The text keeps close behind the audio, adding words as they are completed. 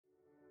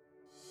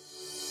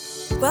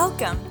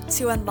Welcome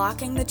to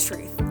Unlocking the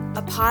Truth,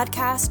 a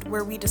podcast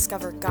where we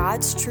discover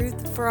God's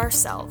truth for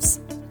ourselves.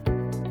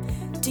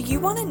 Do you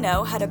want to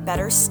know how to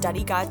better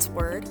study God's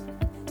Word?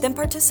 Then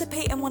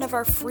participate in one of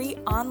our free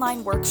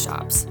online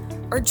workshops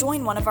or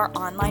join one of our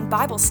online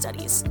Bible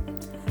studies.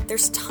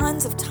 There's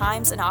tons of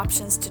times and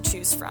options to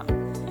choose from.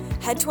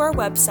 Head to our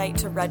website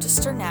to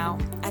register now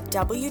at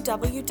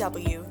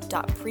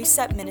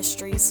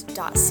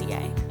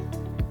www.preceptministries.ca.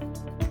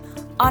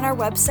 On our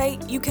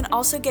website, you can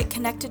also get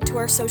connected to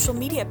our social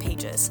media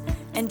pages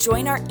and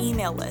join our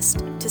email list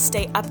to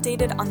stay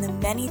updated on the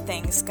many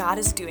things God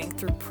is doing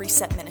through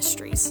Precept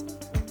Ministries.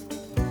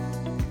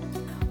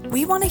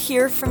 We want to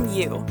hear from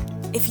you.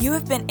 If you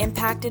have been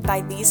impacted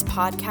by these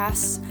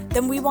podcasts,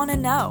 then we want to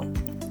know.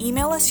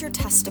 Email us your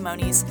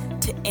testimonies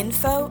to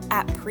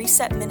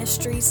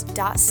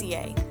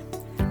info@preceptministries.ca.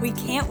 We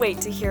can't wait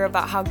to hear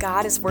about how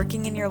God is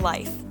working in your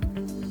life.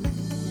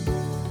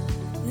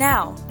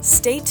 Now,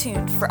 stay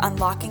tuned for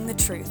Unlocking the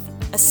Truth,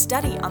 a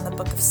study on the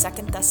book of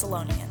 2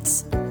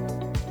 Thessalonians.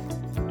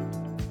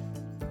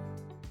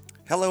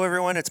 Hello,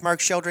 everyone. It's Mark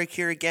Sheldrake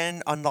here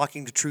again,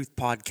 Unlocking the Truth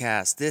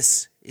podcast.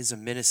 This is a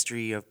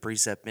ministry of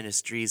Precept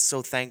Ministries.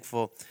 So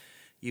thankful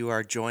you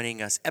are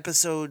joining us.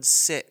 Episode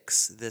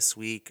 6 this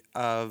week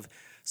of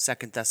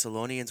 2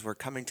 Thessalonians. We're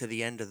coming to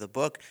the end of the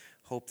book.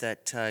 Hope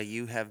that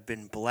you have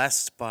been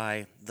blessed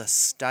by the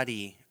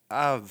study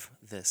of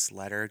this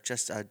letter.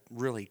 Just a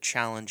really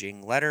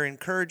challenging letter,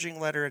 encouraging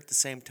letter at the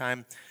same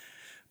time.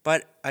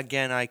 But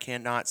again, I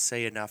cannot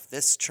say enough.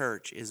 This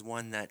church is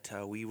one that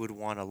we would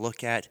want to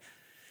look at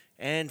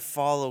and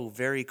follow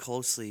very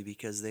closely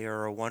because they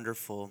are a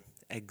wonderful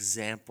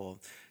example.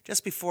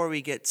 Just before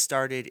we get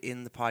started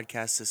in the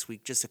podcast this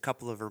week, just a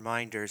couple of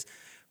reminders.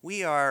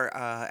 We are,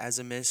 as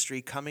a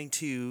ministry, coming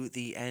to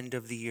the end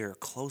of the year,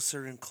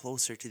 closer and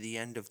closer to the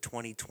end of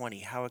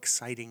 2020. How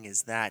exciting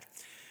is that?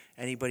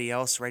 Anybody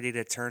else ready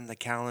to turn the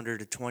calendar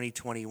to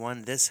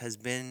 2021? This has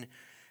been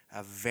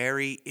a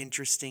very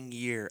interesting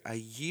year, a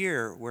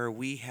year where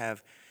we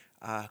have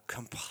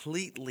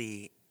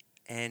completely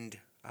and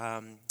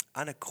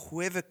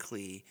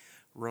unequivocally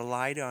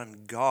relied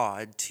on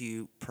God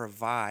to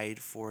provide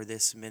for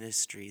this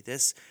ministry.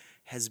 This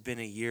has been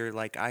a year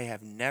like I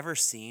have never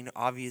seen.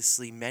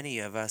 Obviously, many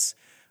of us,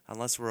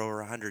 unless we're over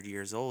 100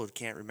 years old,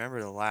 can't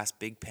remember the last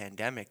big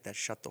pandemic that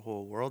shut the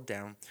whole world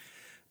down.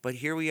 But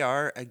here we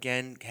are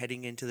again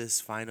heading into this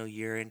final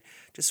year, and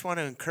just want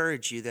to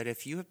encourage you that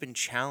if you have been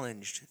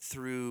challenged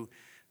through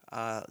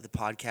the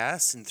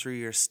podcast and through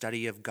your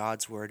study of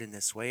God's Word in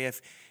this way,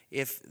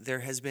 if there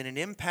has been an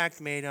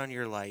impact made on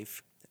your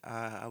life,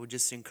 I would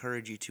just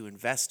encourage you to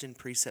invest in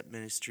Precept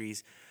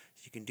Ministries.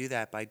 You can do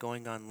that by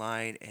going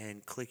online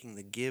and clicking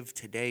the Give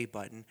Today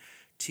button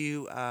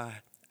to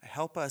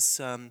help us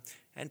and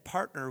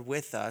partner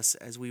with us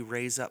as we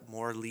raise up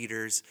more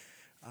leaders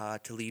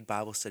to lead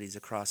Bible studies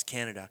across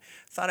Canada.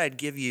 Thought I'd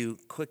give you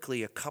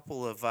quickly a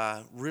couple of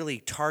really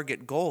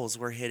target goals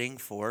we're hitting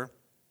for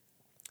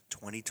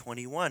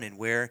 2021 and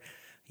where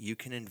you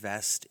can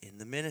invest in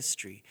the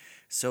ministry.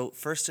 So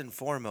first and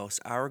foremost,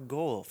 our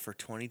goal for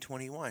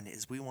 2021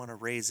 is we want to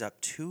raise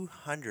up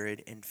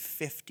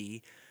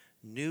 250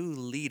 new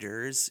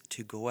leaders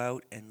to go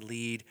out and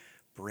lead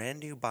brand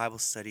new Bible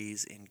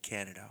studies in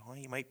Canada. Well,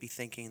 you might be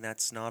thinking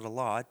that's not a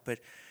lot, but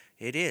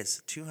it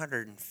is.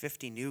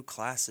 250 new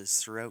classes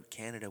throughout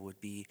Canada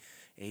would be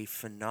a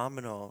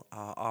phenomenal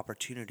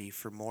opportunity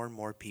for more and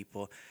more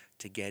people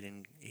to get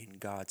in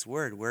God's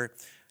Word. We're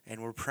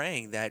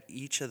praying that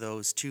each of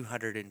those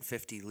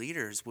 250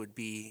 leaders would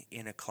be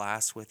in a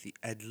class with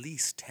at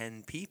least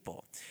 10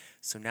 people.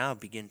 So now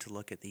begin to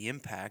look at the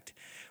impact.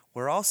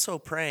 We're also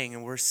praying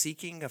and we're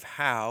seeking of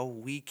how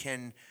we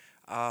can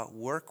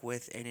work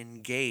with and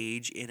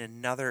engage in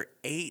another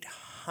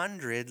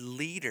 800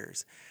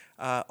 leaders.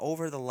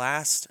 Over the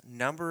last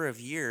number of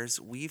years,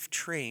 we've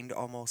trained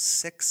almost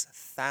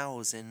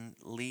 6,000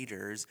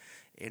 leaders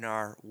in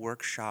our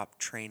workshop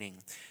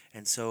training.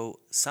 And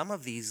so some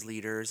of these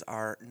leaders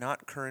are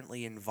not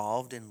currently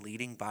involved in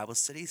leading Bible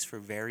studies for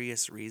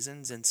various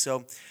reasons. And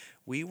so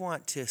we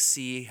want to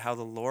see how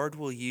the Lord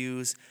will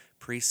use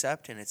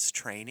Precept and its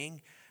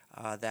training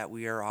that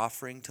we are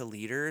offering to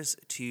leaders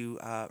to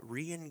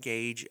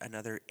re-engage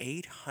another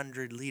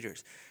 800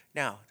 leaders.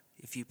 Now,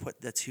 if you put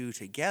the two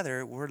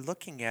together, we're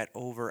looking at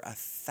over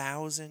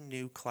 1,000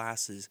 new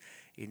classes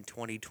in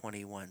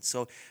 2021.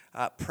 So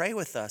pray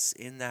with us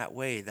in that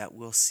way that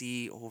we'll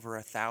see over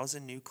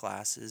 1,000 new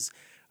classes.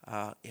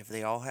 If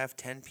they all have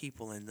 10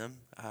 people in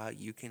them,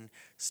 you can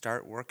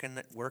start working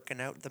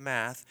out the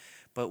math.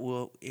 But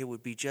it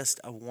would be just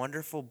a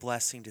wonderful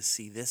blessing to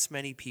see this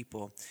many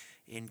people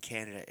in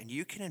Canada. And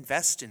you can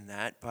invest in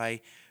that by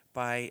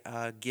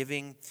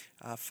giving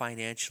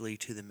financially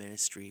to the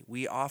ministry.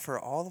 We offer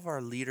all of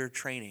our leader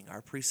training,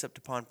 our precept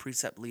upon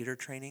precept leader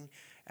training,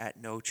 at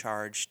no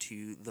charge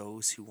to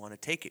those who want to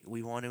take it.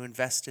 We want to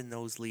invest in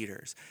those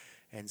leaders.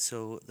 And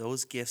so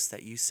those gifts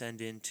that you send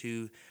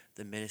into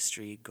the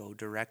ministry go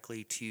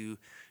directly to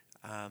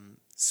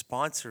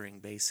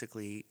sponsoring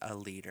basically a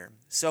leader.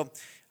 So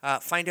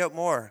find out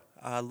more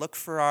look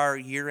for our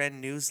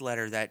year-end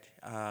newsletter that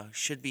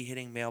should be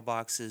hitting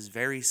mailboxes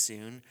very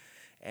soon,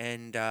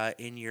 and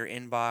in your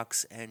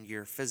inbox and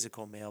your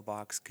physical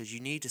mailbox, because you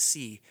need to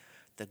see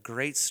the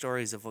great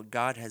stories of what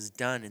God has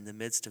done in the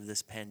midst of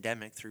this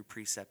pandemic through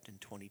Precept in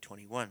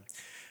 2021.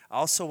 I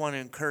also want to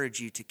encourage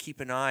you to keep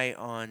an eye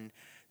on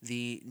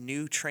the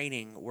new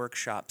training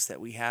workshops that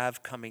we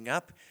have coming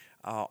up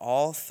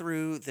all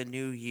through the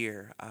new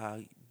year.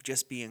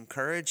 Just be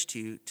encouraged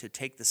to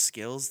take the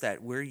skills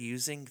that we're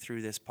using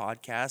through this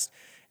podcast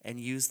and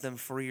use them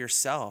for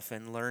yourself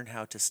and learn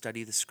how to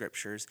study the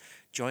scriptures.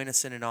 Join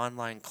us in an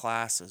online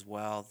class as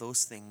well.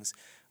 Those things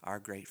are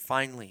great.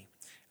 Finally,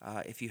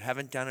 if you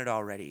haven't done it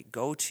already,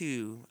 go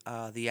to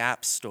the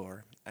App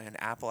Store, an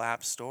Apple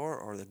App Store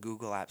or the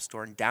Google App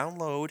Store, and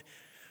download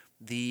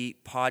the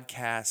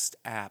podcast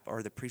app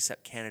or the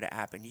Precept Canada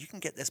app, and you can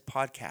get this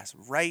podcast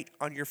right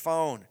on your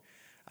phone.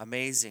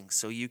 Amazing.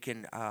 So you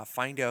can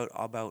find out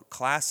about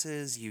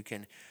classes, you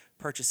can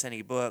purchase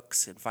any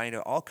books, and find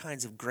out all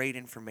kinds of great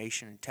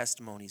information and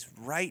testimonies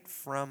right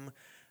from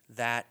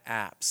that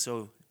app.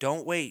 So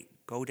don't wait.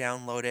 Go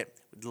download it.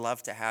 We'd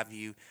love to have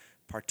you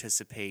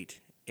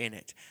participate in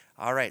it.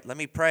 All right, let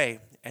me pray,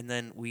 and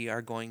then we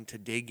are going to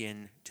dig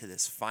into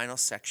this final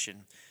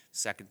section,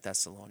 2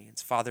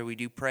 Thessalonians. Father, we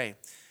do pray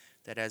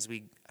that as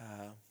we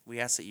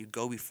ask that you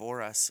go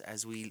before us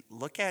as we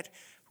look at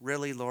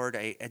really, Lord,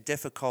 a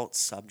difficult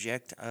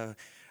subject, a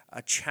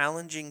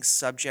challenging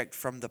subject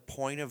from the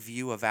point of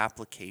view of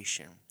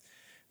application.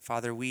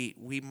 Father,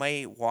 we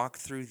may walk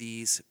through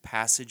these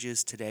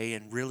passages today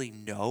and really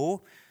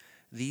know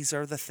these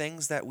are the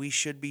things that we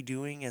should be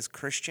doing as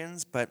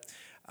Christians, but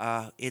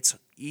it's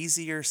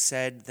easier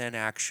said than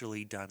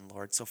actually done,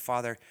 Lord. So,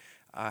 Father,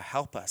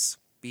 help us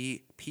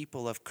be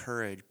people of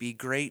courage, be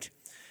great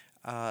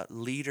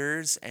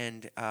leaders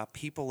and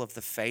people of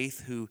the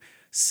faith who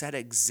set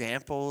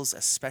examples,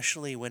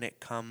 especially when it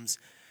comes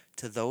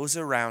to those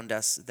around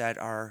us that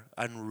are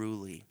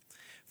unruly.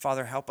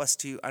 Father, help us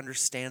to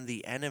understand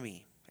the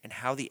enemy and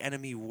how the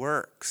enemy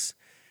works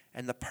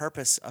and the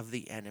purpose of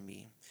the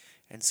enemy.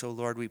 And so,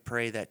 Lord, we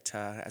pray that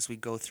as we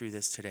go through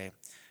this today,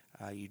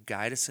 you'd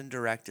guide us and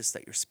direct us,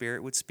 that your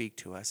Spirit would speak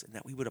to us, and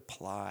that we would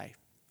apply.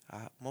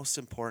 Most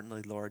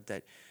importantly, Lord,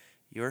 that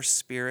your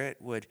Spirit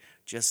would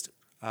just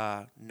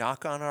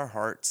knock on our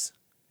hearts,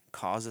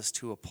 cause us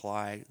to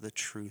apply the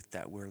truth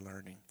that we're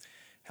learning.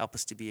 Help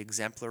us to be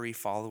exemplary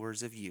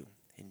followers of you.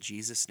 In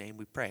Jesus' name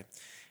we pray.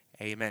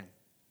 Amen.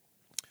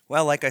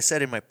 Well, like I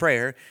said in my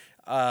prayer,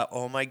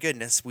 oh my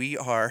goodness, we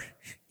are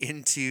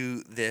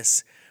into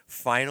this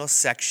final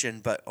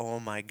section, but oh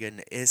my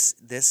goodness,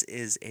 this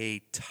is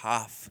a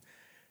tough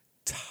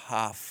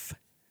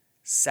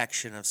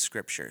section of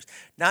scriptures.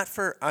 Not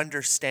for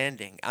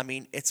understanding. I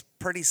mean, it's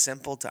pretty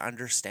simple to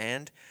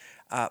understand,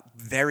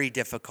 very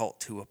difficult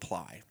to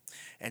apply.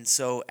 And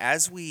so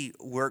as we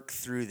work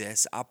through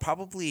this, I'll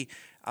probably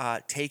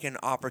take an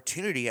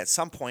opportunity at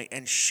some point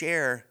and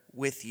share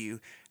with you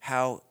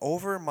how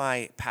over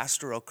my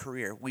pastoral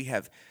career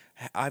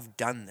I've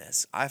done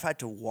this. I've had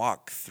to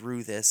walk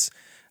through this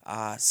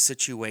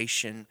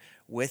situation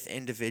with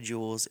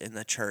individuals in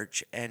the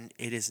church, and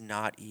it is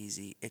not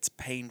easy. It's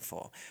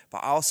painful. But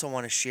I also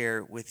want to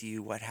share with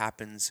you what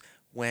happens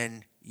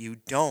when you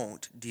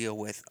don't deal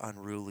with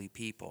unruly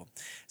people.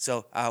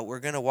 So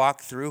we're going to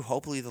walk through,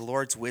 hopefully, the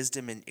Lord's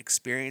wisdom and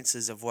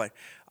experiences of what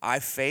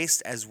I've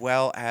faced, as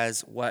well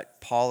as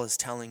what Paul is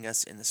telling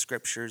us in the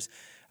scriptures,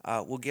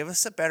 will give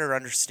us a better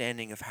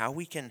understanding of how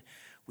we can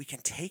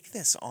take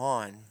this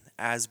on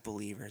as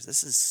believers.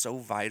 This is so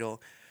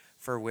vital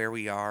for where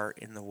we are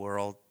in the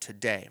world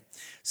today.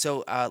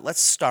 So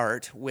let's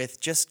start with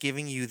just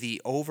giving you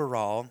the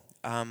overall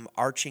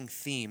arching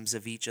themes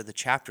of each of the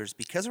chapters.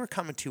 Because we're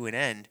coming to an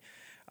end,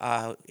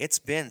 it's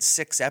been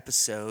 6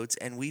 episodes,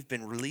 and we've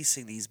been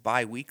releasing these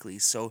bi-weekly.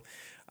 So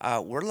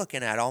we're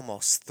looking at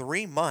almost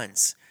 3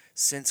 months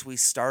since we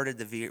started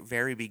the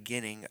very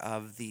beginning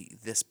of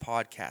this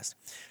podcast.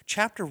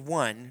 Chapter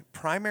 1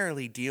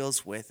 primarily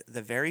deals with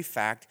the very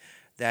fact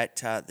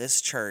that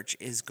this church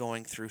is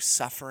going through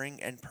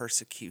suffering and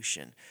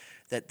persecution,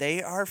 that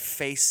they are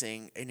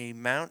facing an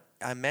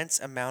immense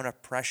amount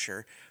of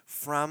pressure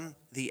from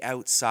the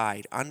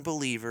outside,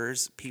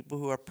 unbelievers, people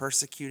who are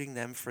persecuting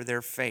them for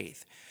their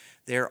faith.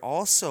 They're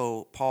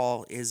also,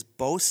 Paul is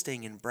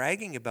boasting and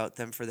bragging about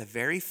them for the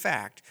very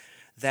fact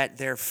that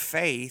their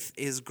faith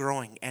is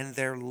growing and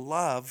their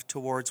love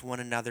towards one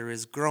another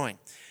is growing.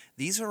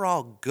 These are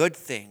all good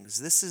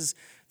things. This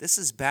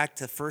is back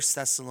to 1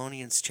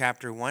 Thessalonians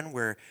chapter 1,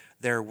 where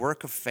their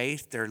work of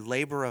faith, their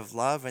labor of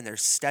love, and their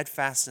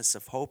steadfastness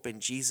of hope in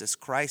Jesus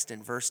Christ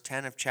in verse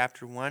 10 of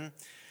chapter 1,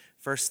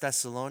 1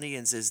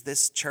 Thessalonians, is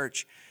this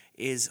church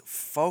is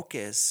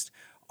focused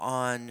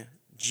on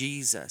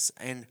Jesus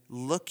and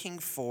looking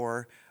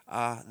for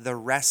the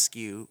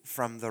rescue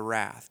from the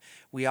wrath.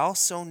 We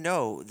also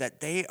know that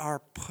they are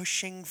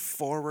pushing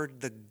forward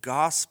the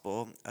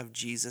gospel of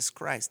Jesus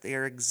Christ. They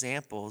are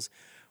examples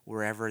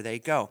wherever they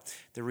go.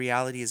 The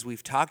reality is,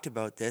 we've talked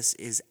about this,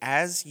 is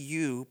as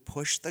you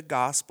push the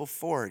gospel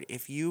forward,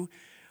 if you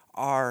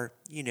are,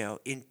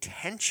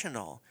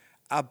 intentional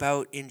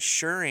about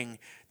ensuring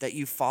that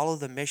you follow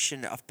the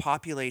mission of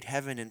populate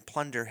heaven and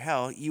plunder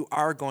hell, you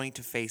are going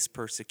to face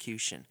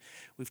persecution.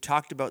 We've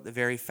talked about the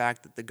very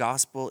fact that the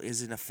gospel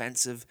is an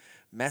offensive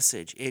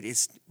message. It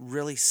is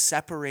really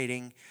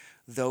separating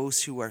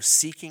those who are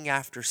seeking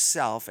after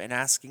self and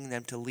asking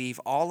them to leave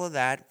all of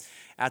that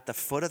at the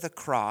foot of the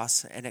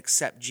cross and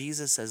accept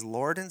Jesus as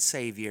Lord and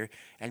Savior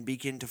and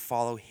begin to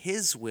follow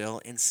his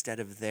will instead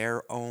of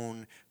their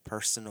own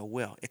personal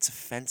will. It's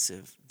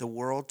offensive. The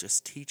world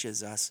just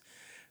teaches us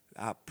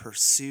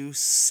pursue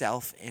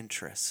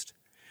self-interest.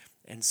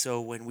 And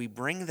so when we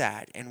bring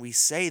that and we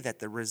say that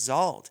the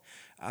result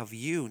of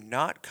you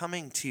not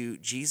coming to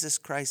Jesus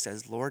Christ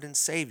as Lord and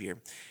Savior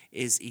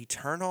is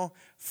eternal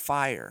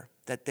fire,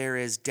 that there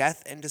is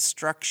death and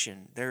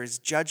destruction, there is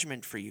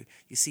judgment for you.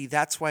 You see,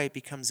 that's why it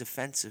becomes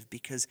offensive,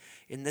 because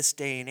in this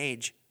day and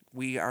age,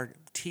 we are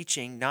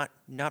teaching,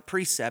 not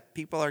precept,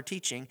 people are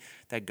teaching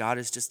that God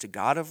is just a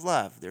God of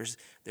love.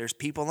 There's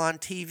people on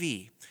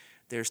TV,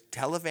 there's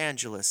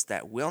televangelists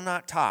that will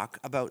not talk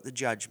about the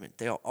judgment.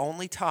 They'll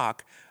only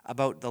talk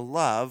about the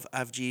love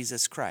of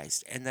Jesus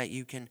Christ, and that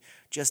you can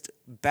just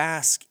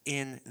bask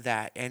in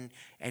that and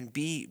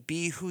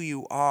be who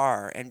you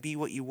are and be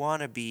what you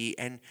want to be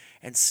and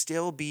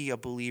still be a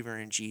believer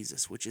in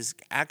Jesus, which is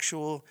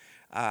actual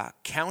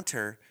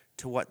counter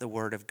to what the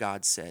Word of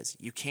God says.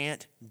 You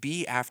can't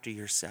be after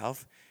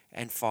yourself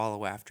and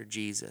follow after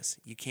Jesus.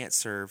 You can't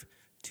serve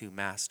two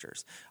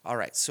masters. All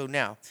right, so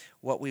now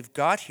what we've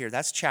got here,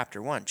 that's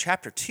chapter 1.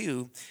 Chapter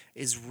 2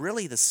 is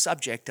really the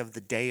subject of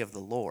the day of the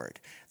Lord.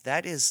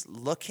 That is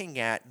looking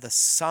at the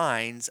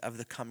signs of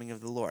the coming of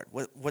the Lord.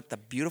 What the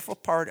beautiful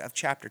part of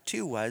chapter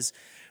 2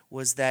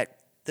 was that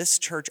this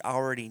church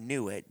already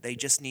knew it. They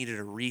just needed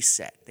a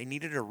reset. They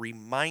needed a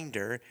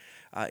reminder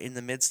in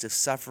the midst of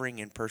suffering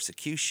and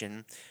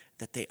persecution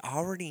that they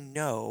already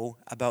know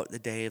about the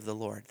day of the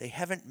Lord. They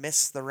haven't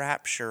missed the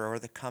rapture or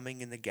the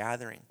coming and the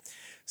gathering.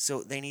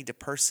 So they need to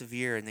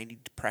persevere and they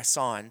need to press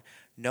on,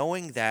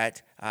 knowing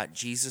that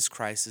Jesus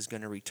Christ is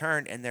going to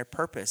return, and their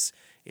purpose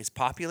is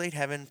populate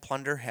heaven,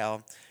 plunder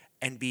hell,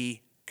 and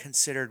be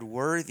considered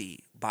worthy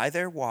by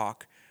their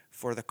walk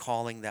for the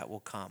calling that will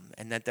come,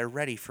 and that they're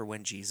ready for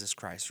when Jesus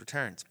Christ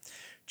returns.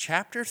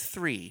 Chapter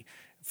 3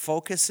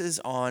 focuses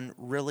on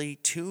really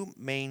two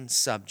main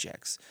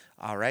subjects.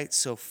 All right,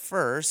 so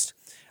first,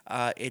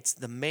 it's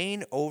the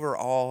main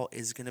overall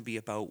is going to be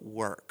about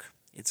work.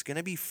 It's going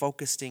to be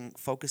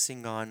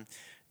focusing on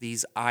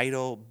these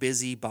idle,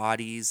 busy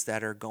bodies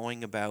that are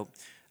going about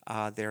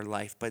their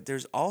life. But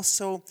there's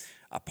also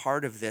a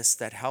part of this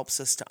that helps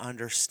us to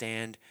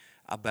understand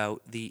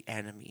about the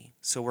enemy.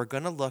 So we're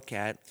going to look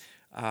at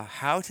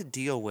how to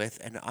deal with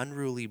an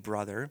unruly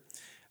brother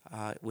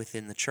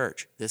within the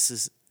church. This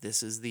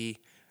is the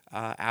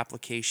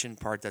application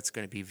part that's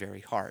going to be very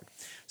hard.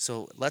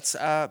 So let's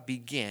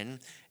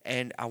begin,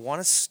 and I want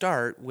to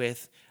start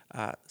with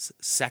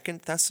 2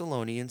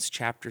 Thessalonians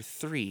chapter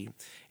 3,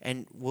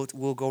 and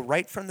we'll go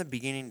right from the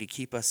beginning to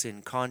keep us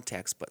in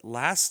context. But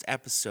last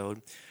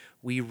episode,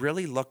 we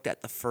really looked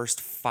at the first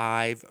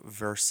 5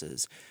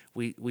 verses.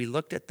 We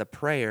looked at the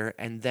prayer,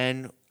 and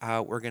then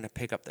we're going to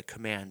pick up the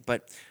command.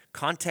 But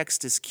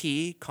context is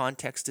key,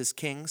 context is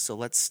king, so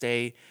let's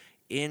stay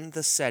in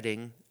the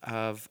setting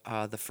of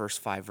the first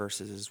 5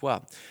 verses as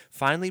well.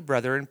 Finally,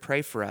 brethren,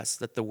 pray for us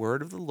that the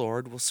word of the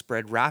Lord will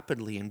spread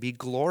rapidly and be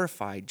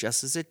glorified,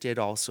 just as it did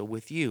also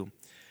with you,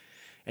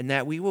 and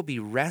that we will be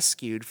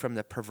rescued from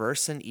the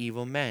perverse and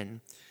evil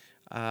men.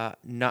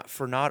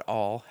 Not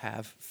all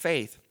have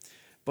faith,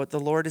 but the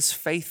Lord is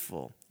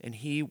faithful, and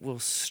he will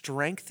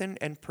strengthen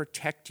and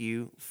protect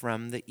you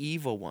from the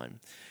evil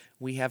one.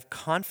 We have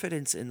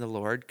confidence in the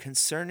Lord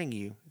concerning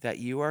you, that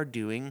you are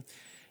doing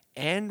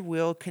and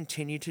will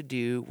continue to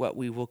do what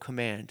we will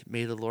command.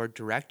 May the Lord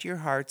direct your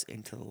hearts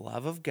into the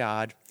love of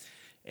God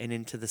and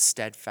into the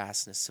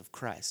steadfastness of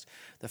Christ.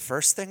 The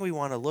first thing we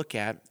want to look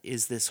at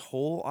is this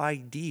whole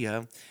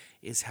idea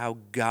is how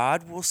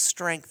God will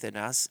strengthen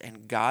us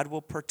and God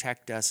will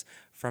protect us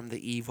from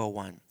the evil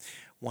one.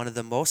 One of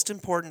the most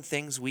important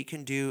things we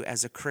can do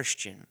as a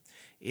Christian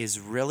is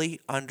really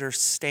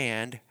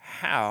understand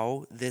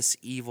how this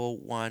evil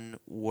one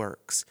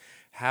works,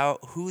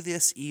 who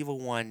this evil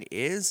one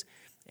is,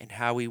 and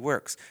how he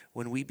works.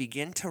 When we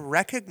begin to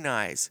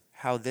recognize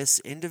how this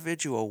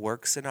individual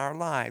works in our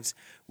lives,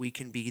 we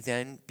can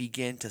then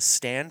begin to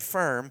stand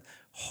firm,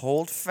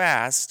 hold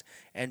fast,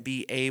 and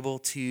be able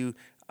to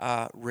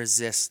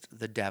resist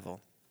the devil.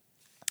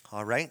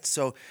 All right,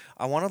 so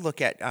I want to look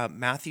at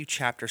Matthew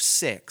chapter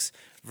 6,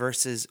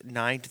 verses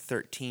 9 to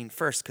 13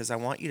 first, because I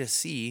want you to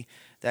see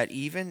that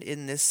even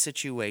in this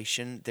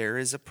situation, there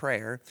is a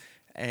prayer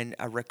and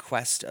a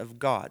request of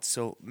God.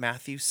 So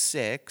Matthew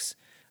 6,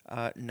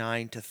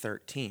 9 to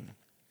 13.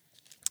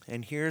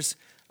 And here's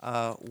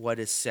what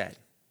is said.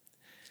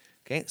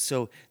 Okay,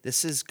 so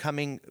this is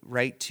coming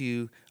right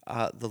to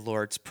the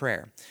Lord's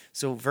Prayer.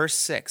 So verse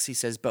 6, he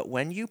says, "But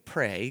when you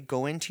pray,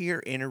 go into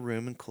your inner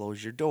room and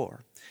close your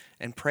door,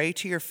 and pray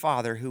to your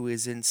Father who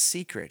is in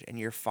secret, and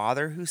your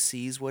Father who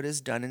sees what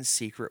is done in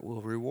secret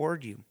will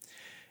reward you.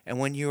 And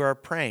when you are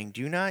praying,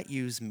 do not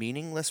use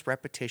meaningless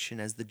repetition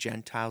as the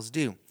Gentiles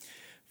do,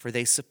 for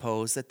they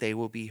suppose that they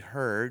will be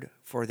heard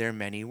for their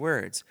many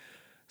words.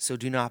 So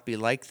do not be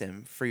like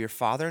them, for your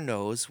Father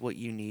knows what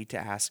you need to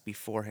ask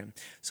before him.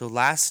 So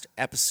last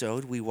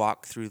episode, we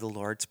walked through the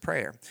Lord's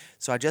Prayer.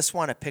 So I just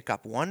want to pick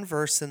up one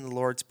verse in the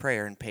Lord's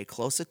Prayer and pay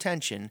close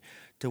attention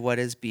to what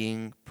is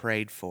being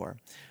prayed for.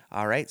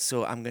 All right,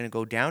 so I'm going to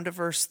go down to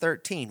verse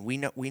 13. We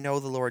know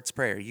the Lord's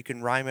Prayer. You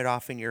can rhyme it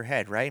off in your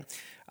head, right?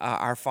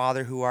 Our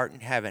Father who art in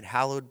heaven,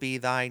 hallowed be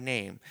thy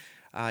name.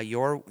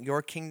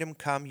 Your kingdom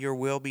come, your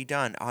will be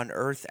done on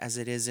earth as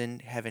it is in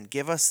heaven.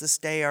 Give us this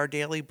day our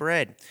daily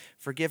bread.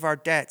 Forgive our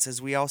debts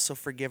as we also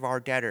forgive our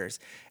debtors.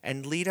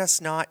 And lead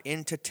us not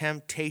into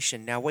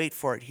temptation. Now wait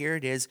for it. Here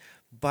it is.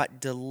 But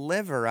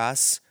deliver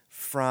us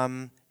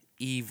from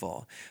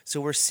evil. So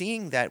we're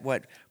seeing that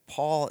what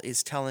Paul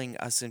is telling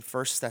us in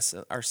 2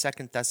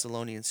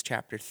 Thessalonians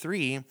chapter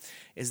 3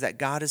 is that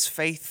God is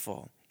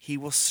faithful. He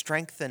will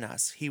strengthen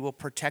us. He will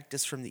protect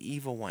us from the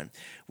evil one.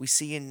 We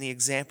see in the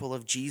example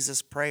of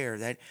Jesus' prayer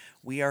that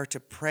we are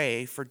to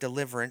pray for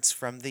deliverance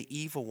from the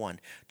evil one.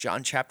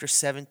 John chapter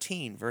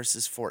 17,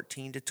 verses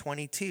 14 to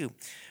 22.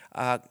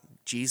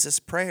 Jesus'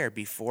 prayer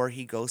before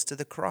he goes to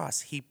the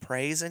cross. He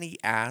prays and he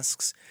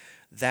asks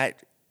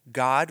that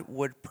God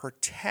would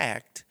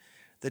protect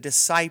the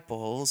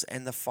disciples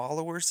and the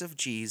followers of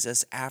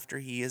Jesus after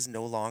he is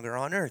no longer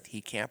on earth.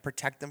 He can't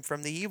protect them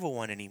from the evil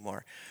one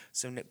anymore,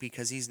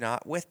 because he's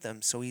not with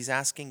them. So he's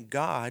asking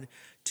God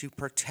to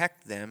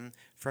protect them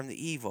from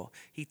the evil.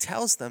 He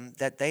tells them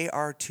that they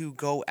are to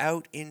go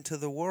out into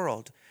the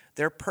world.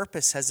 Their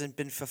purpose hasn't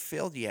been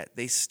fulfilled yet.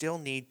 They still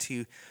need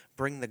to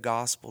bring the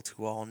gospel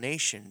to all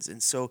nations.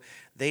 And so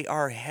they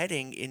are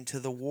heading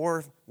into the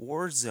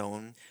war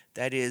zone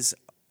that is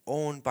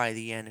owned by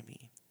the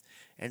enemy.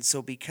 And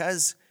so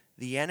because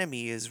the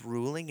enemy is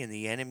ruling and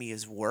the enemy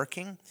is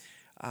working,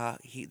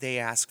 they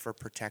ask for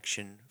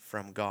protection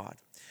from God.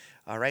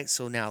 All right,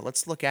 so now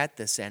let's look at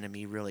this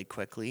enemy really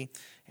quickly.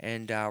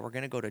 And we're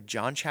going to go to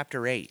John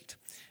chapter 8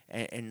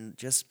 and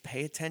just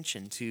pay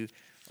attention to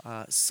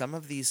some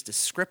of these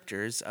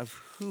descriptors of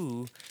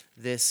who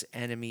this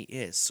enemy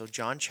is. So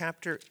John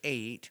chapter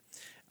 8,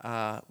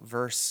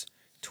 verse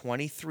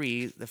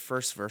 23, the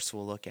first verse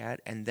we'll look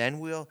at, and then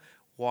we'll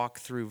walk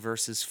through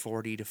verses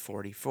 40 to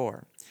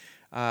 44.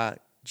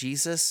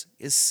 Jesus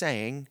is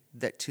saying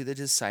that to the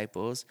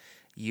disciples,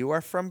 you are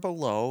from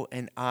below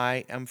and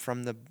I am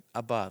from the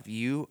above.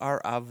 You are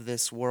of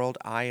this world,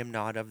 I am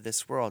not of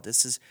this world.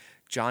 This is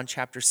John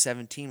chapter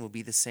 17 will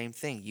be the same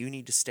thing. You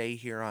need to stay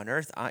here on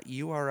earth.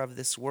 You are of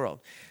this world.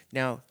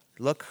 Now,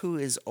 look who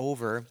is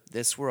over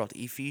this world.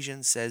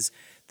 Ephesians says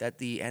that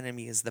the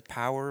enemy is the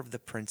power of the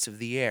prince of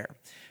the air.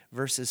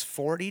 Verses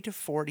 40 to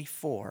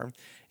 44,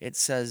 it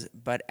says,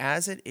 but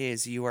as it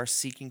is, you are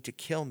seeking to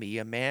kill me,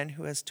 a man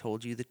who has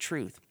told you the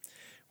truth,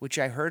 which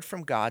I heard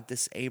from God,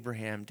 this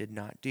Abraham did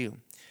not do.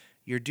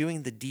 You're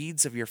doing the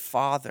deeds of your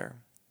father.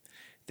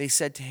 They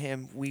said to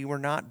him, we were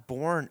not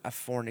born of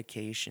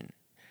fornication.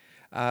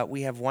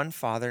 We have one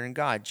Father in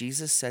God.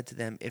 Jesus said to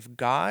them, if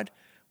God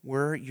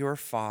were your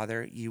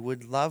Father, you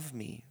would love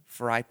me,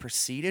 for I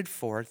proceeded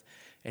forth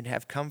and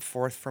have come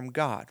forth from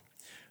God.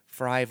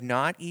 For I have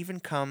not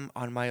even come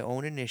on my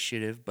own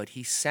initiative, but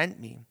he sent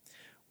me.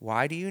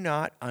 Why do you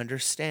not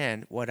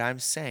understand what I'm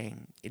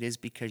saying? It is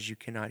because you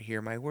cannot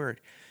hear my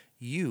word.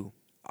 You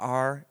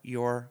are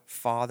your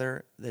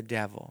father, the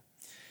devil,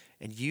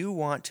 and you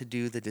want to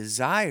do the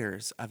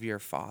desires of your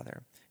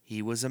father.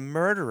 He was a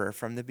murderer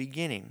from the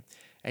beginning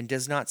and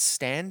does not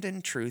stand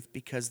in truth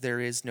because there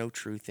is no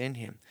truth in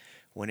him.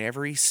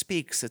 Whenever he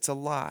speaks, it's a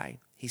lie.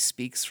 He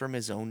speaks from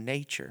his own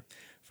nature,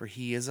 for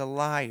he is a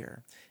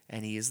liar,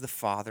 and he is the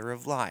father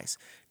of lies.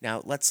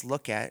 Now, let's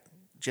look at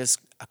just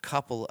a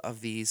couple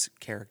of these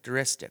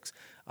characteristics.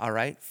 All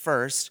right,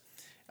 first,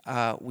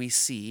 we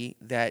see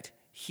that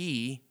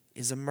he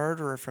is a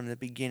murderer from the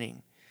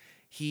beginning.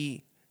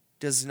 He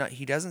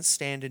doesn't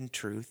stand in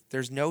truth.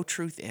 There's no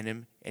truth in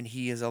him, and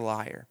he is a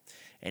liar.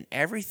 And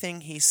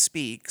everything he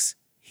speaks,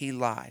 he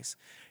lies.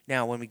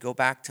 Now, when we go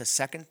back to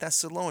 2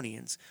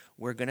 Thessalonians,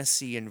 we're going to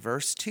see in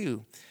verse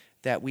 2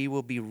 that we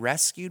will be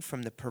rescued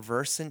from the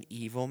perverse and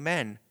evil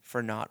men,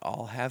 for not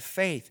all have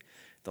faith.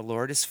 The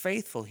Lord is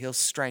faithful. He'll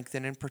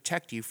strengthen and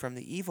protect you from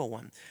the evil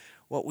one.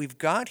 What we've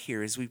got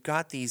here is we've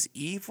got these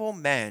evil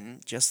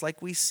men, just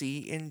like we see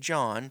in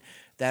John,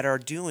 that are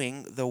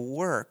doing the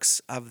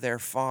works of their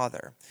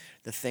father.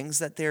 The things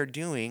that they're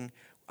doing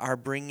are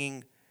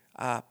bringing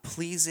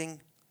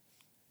pleasing,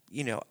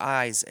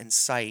 eyes and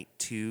sight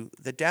to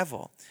the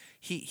devil.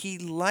 He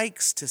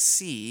likes to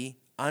see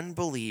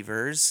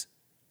unbelievers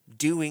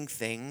doing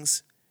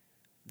things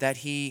that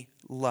he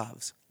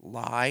loves.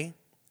 Lie,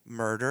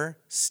 murder,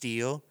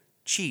 steal,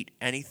 cheat,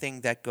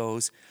 anything that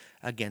goes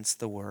against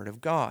the word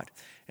of God.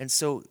 And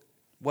so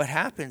what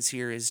happens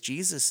here is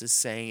Jesus is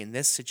saying in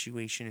this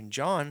situation in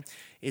John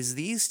is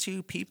these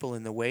two people,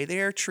 in the way they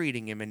are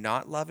treating him and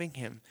not loving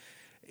him,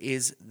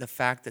 is the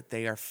fact that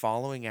they are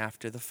following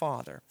after the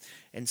Father.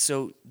 And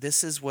so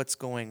this is what's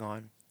going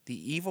on.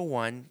 The evil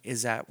one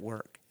is at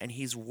work, and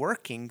he's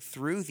working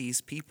through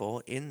these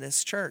people in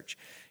this church.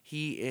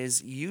 He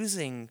is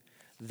using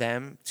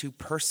them to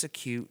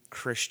persecute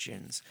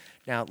Christians.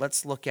 Now,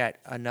 let's look at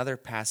another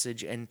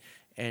passage, and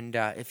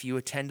if you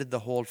attended the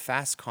Hold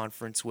Fast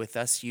conference with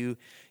us, you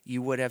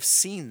would have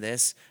seen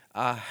this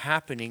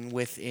happening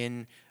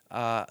within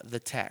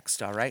the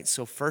text, all right?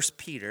 So 1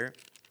 Peter,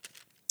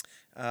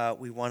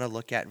 we want to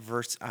look at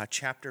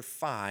chapter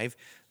 5,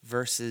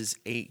 verses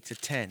 8 to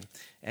 10.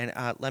 And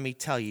let me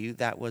tell you,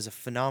 that was a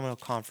phenomenal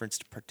conference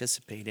to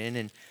participate in.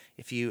 And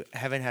if you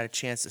haven't had a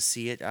chance to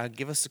see it,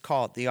 give us a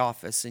call at the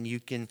office, and you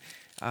can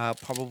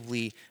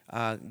probably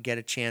get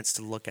a chance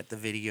to look at the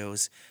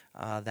videos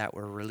that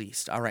were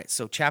released. All right,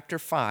 so chapter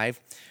 5,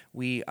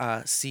 we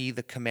see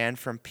the command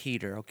from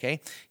Peter, okay?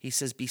 He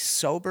says, "Be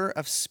sober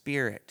of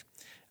spirit,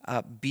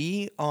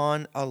 be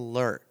on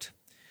alert.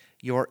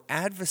 Your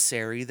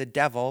adversary, the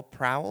devil,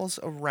 prowls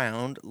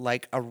around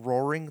like a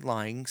roaring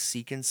lion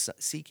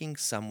seeking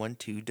someone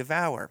to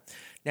devour."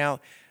 Now,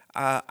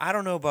 I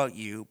don't know about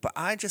you, but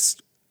I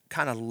just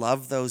kind of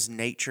love those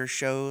nature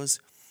shows.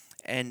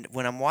 And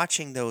when I'm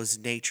watching those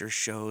nature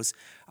shows,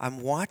 I'm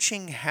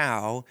watching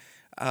how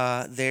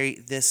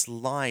this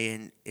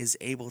lion is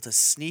able to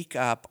sneak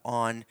up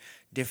on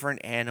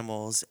different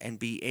animals and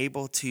be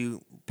able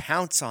to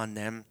pounce on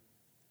them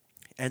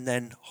and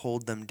then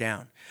hold them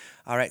down.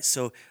 All right,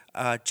 so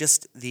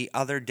just the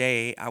other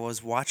day, I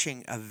was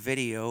watching a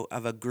video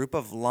of a group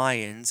of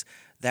lions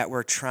that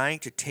were trying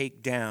to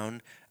take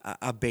down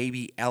a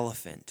baby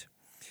elephant.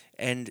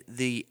 And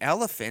the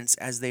elephants,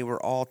 as they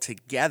were all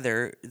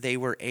together, they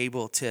were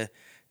able to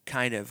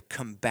kind of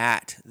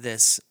combat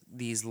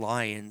these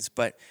lions.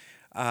 But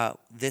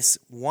this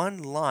one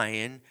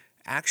lion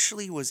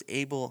actually was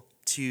able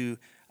to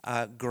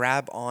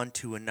grab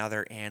onto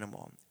another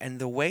animal. And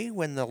the way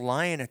when the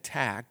lion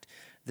attacked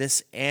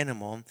this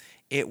animal,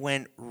 it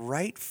went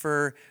right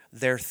for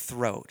their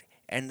throat.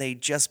 And they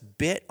just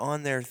bit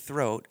on their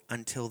throat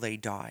until they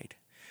died.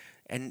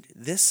 And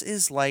this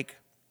is like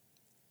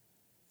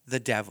the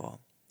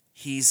devil.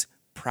 He's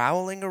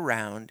prowling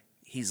around.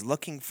 He's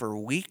looking for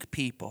weak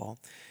people.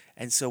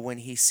 And so when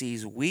he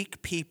sees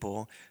weak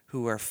people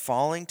who are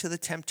falling to the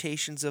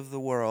temptations of the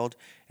world,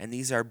 and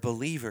these are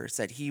believers,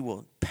 that he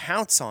will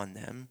pounce on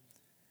them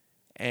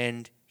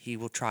and he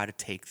will try to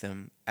take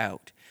them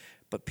out.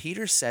 But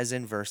Peter says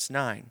in verse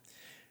 9,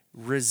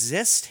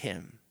 "Resist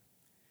him,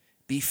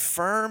 be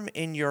firm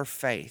in your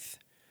faith,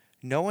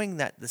 knowing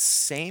that the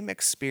same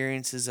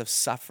experiences of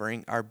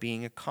suffering are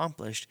being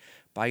accomplished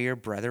by your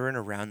brethren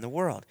around the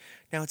world."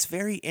 Now, it's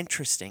very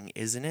interesting,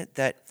 isn't it,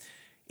 that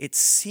it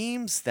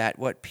seems that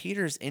what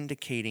Peter's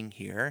indicating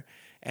here,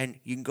 and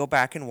you can go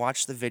back and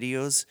watch the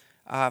videos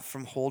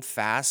from Hold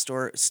Fast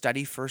or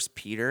study 1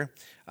 Peter.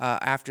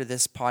 After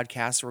this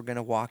podcast, we're going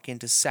to walk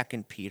into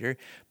 2 Peter.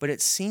 But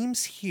it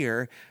seems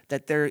here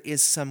that there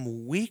is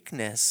some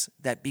weakness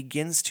that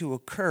begins to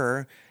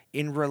occur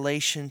in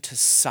relation to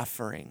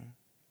suffering.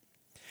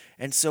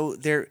 And so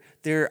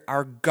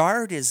our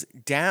guard is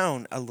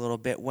down a little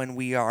bit when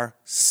we are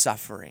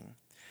suffering.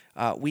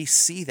 We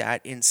see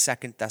that in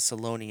 2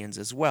 Thessalonians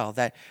as well,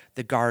 that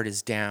the guard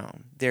is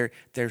down.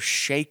 They're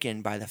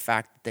shaken by the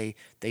fact that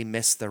they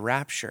missed the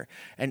rapture.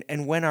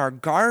 And when our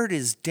guard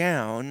is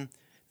down,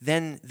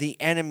 then the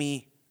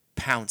enemy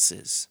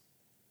pounces.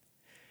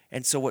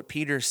 And so what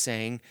Peter's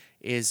saying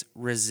is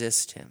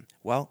resist him.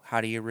 Well,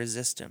 how do you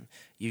resist him?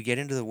 You get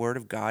into the Word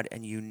of God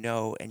and you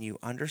know and you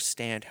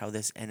understand how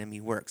this enemy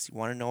works. You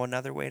want to know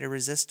another way to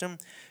resist him?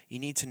 You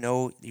need to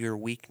know your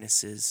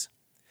weaknesses.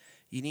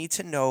 You need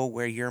to know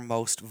where you're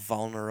most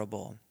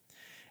vulnerable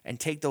and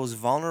take those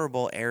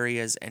vulnerable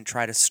areas and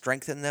try to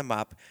strengthen them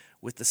up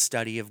with the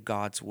study of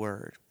God's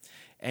Word.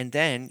 And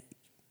then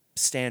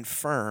stand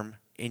firm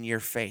in your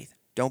faith.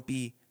 Don't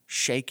be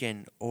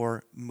shaken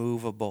or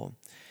movable.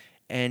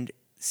 And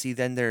see,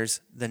 then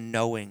there's the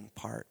knowing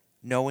part,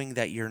 knowing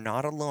that you're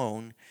not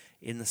alone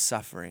in the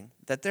suffering,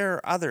 that there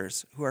are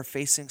others who are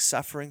facing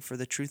suffering for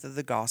the truth of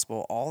the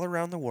gospel all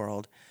around the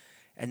world,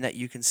 and that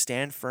you can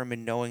stand firm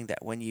in knowing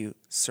that when you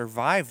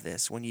survive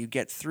this, when you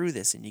get through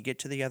this and you get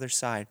to the other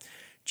side,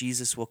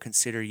 Jesus will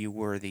consider you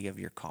worthy of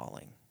your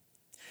calling.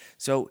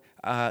 So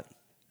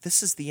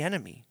this is the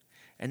enemy,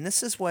 and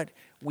this is what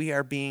we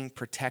are being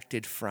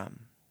protected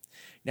from.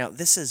 Now,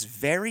 this is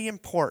very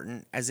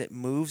important as it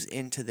moves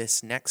into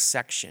this next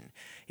section.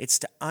 It's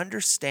to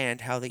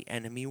understand how the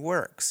enemy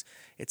works.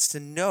 It's to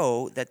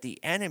know that the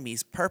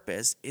enemy's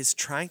purpose is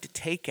trying to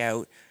take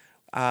out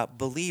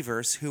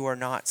believers who are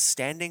not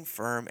standing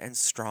firm and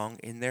strong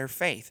in their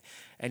faith.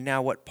 And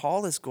now what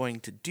Paul is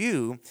going to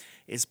do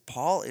is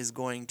Paul is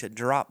going to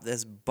drop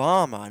this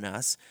bomb on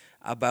us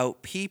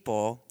about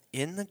people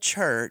in the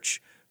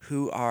church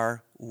who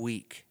are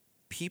weak,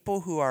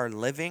 people who are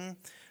living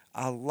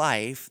a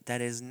life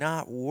that is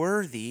not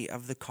worthy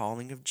of the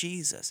calling of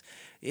Jesus.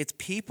 It's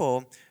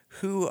people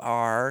who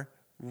are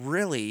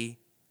really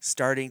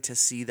starting to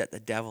see that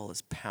the devil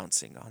is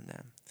pouncing on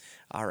them.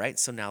 All right,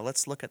 so now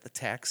let's look at the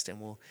text,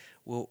 and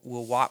we'll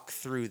walk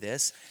through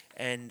this.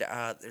 And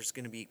there's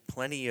going to be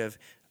plenty of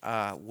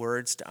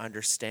words to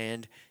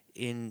understand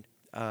in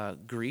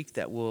Greek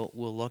that we'll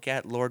look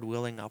at. Lord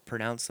willing, I'll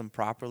pronounce them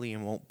properly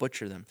and won't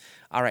butcher them.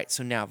 All right,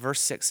 so now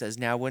verse 6 says,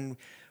 "Now when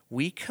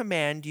we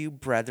command you,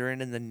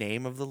 brethren, in the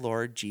name of the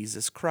Lord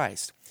Jesus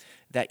Christ,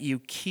 that you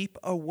keep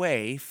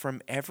away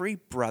from every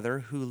brother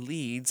who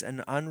leads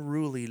an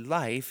unruly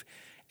life,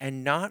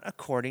 and not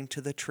according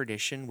to the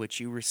tradition which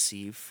you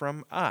receive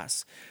from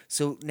us."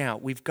 So now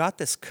we've got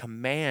this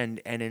command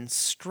and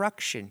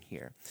instruction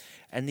here.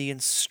 And the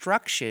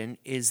instruction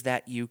is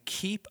that you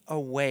keep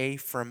away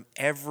from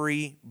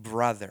every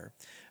brother.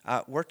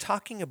 We're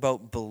talking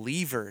about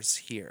believers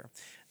here.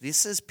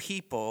 This is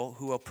people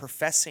who are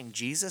professing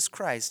Jesus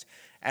Christ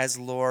as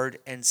Lord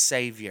and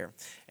Savior.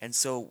 And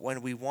so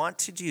what we want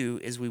to do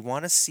is we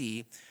want to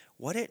see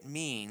what it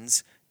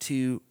means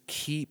to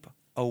keep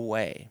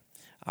away.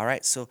 All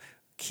right, so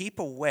keep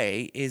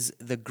away is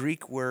the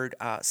Greek word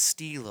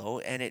stilo,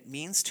 and it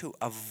means to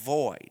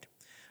avoid.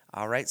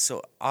 All right,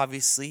 so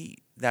obviously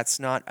that's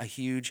not a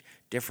huge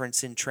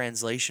difference in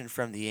translation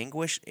from the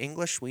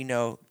English. We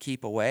know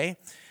keep away.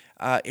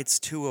 It's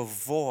to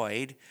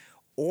avoid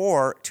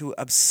or to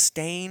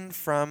abstain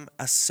from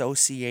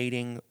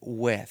associating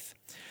with.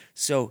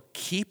 So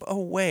keep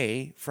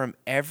away from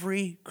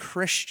every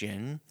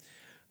Christian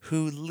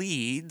who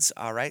leads.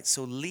 All right,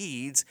 so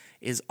leads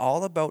is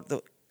all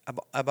about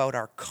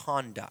our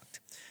conduct.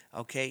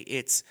 Okay,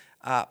 it's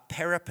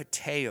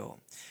peripateo,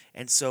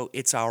 and so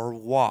it's our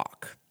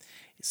walk.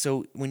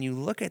 So when you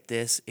look at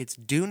this, it's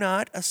do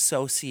not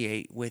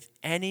associate with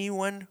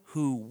anyone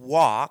who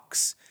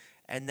walks,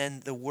 and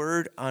then the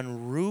word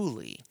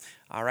unruly.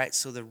 All right,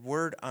 so the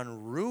word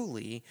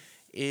unruly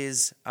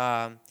is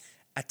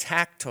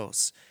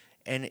ataktos,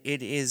 and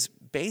it is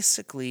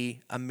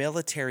basically a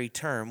military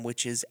term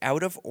which is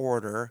out of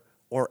order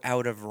or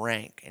out of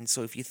rank. And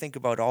so if you think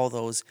about all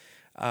those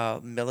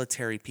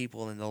military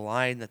people in the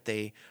line that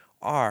they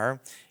are,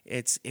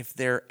 it's if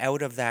they're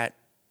out of that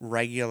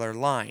regular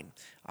line.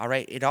 All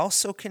right, it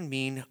also can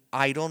mean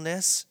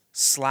idleness,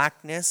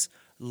 slackness,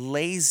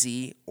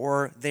 lazy,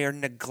 or they're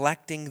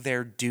neglecting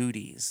their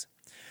duties.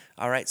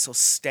 All right, so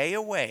stay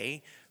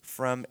away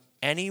from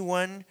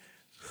anyone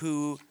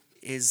who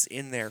is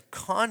in their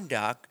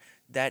conduct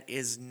that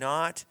is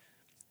not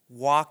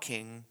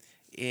walking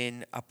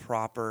in a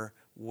proper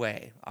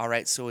way. All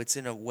right, so it's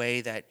in a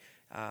way that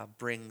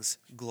brings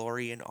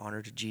glory and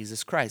honor to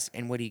Jesus Christ.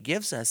 And what he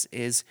gives us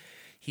is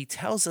he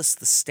tells us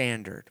the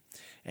standard.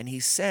 And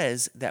he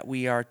says that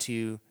we are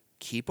to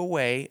keep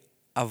away,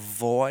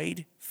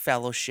 avoid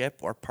fellowship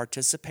or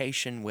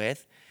participation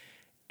with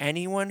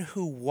anyone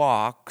who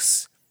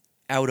walks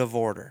out of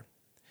order.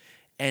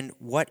 And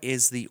what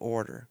is the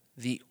order?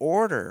 The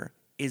order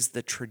is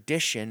the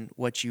tradition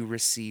what you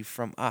receive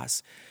from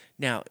us.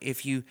 Now,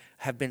 if you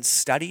have been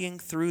studying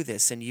through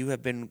this and you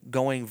have been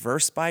going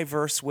verse by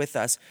verse with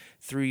us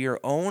through your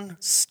own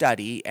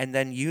study and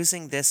then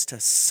using this to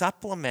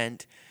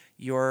supplement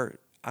your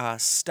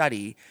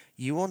study,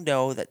 you will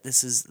know that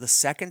this is the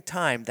second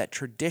time that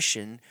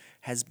tradition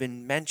has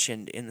been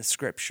mentioned in the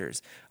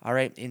scriptures. All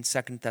right, in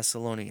 2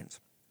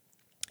 Thessalonians.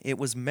 It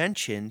was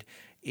mentioned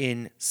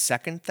in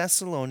 2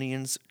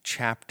 Thessalonians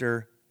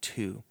chapter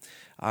 2.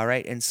 All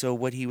right, and so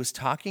what he was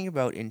talking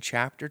about in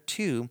chapter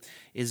 2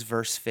 is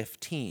verse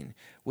 15,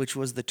 which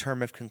was the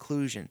term of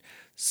conclusion.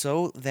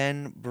 "So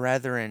then,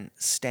 brethren,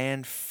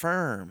 stand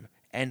firm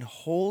and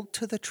hold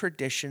to the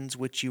traditions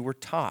which you were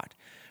taught,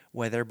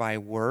 whether by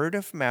word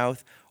of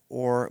mouth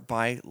or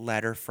by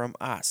letter from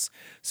us."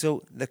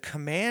 So the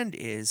command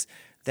is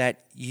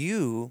that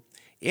you,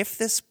 if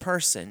this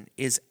person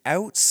is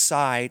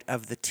outside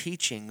of the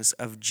teachings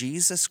of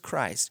Jesus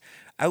Christ,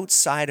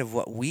 outside of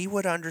what we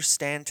would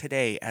understand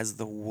today as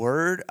the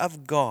Word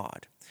of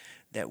God,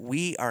 that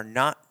we are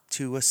not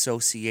to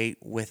associate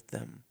with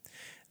them.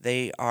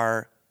 They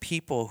are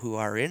people who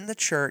are in the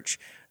church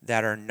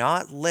that are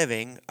not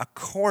living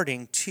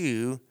according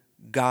to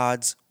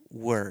God's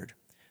Word.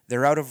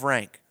 They're out of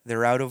rank.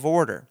 They're out of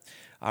order.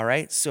 All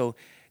right? So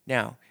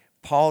now,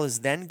 Paul is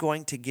then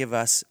going to give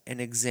us an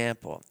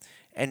example.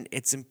 And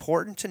it's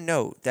important to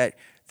note that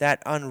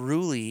that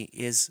unruly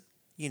is,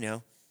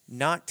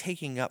 not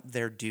taking up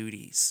their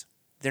duties.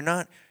 They're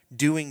not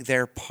doing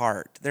their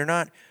part. They're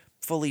not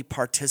fully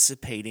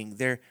participating.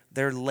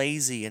 They're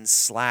lazy and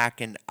slack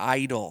and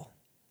idle.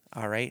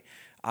 All right?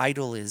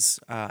 Idle is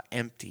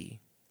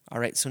empty.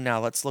 All right, so now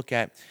let's look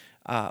at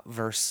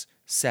verse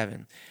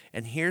 7.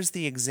 And here's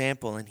the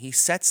example, and he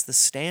sets the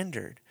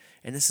standard.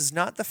 And this is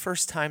not the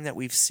first time that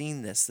we've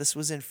seen this. This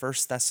was in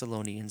 1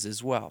 Thessalonians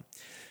as well.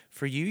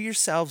 "For you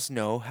yourselves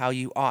know how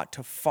you ought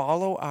to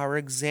follow our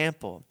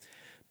example,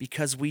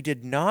 because we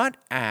did not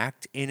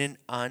act in an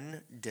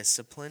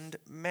undisciplined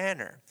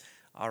manner."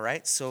 All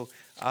right, so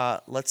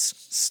let's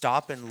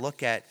stop and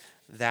look at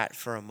that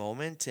for a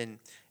moment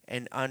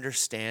and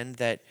understand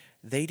that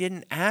they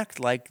didn't act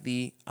like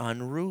the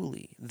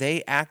unruly.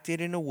 They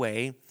acted in a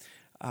way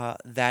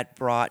that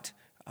brought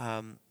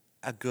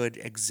a good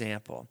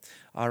example.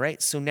 All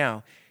right, so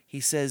now he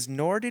says,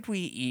 nor did we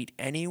eat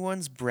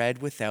anyone's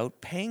bread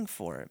without paying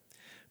for it.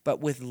 But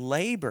with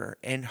labor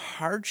and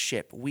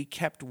hardship, we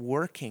kept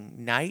working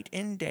night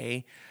and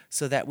day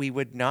so that we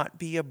would not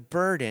be a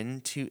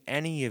burden to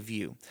any of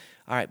you.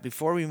 All right,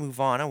 before we move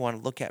on, I want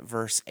to look at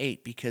verse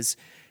 8 because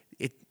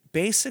it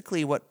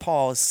basically what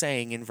Paul is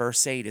saying in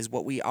verse 8 is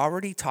what we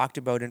already talked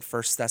about in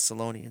 1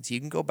 Thessalonians. You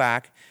can go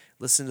back,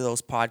 listen to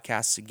those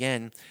podcasts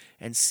again,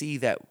 and see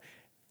that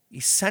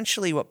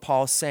essentially what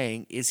Paul is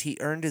saying is he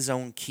earned his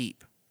own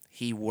keep.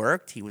 He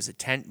worked, he was a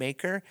tent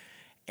maker,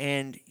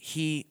 and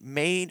he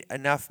made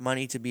enough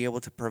money to be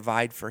able to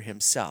provide for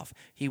himself.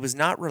 He was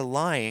not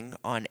relying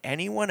on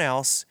anyone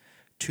else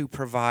to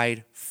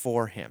provide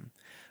for him.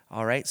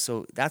 All right,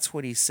 so that's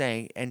what he's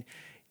saying. And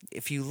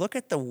if you look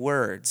at the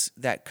words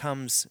that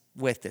comes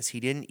with this, he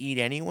didn't eat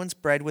anyone's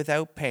bread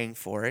without paying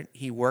for it.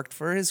 He worked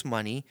for his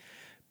money,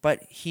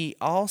 but he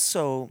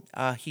also,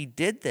 he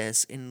did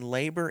this in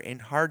labor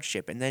and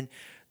hardship. And then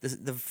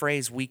the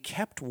phrase, we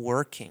kept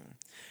working.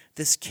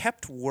 This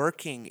kept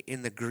working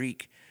in the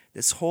Greek,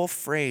 this whole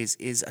phrase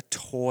is a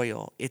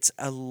toil. It's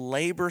a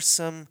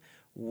laborsome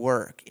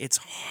work. It's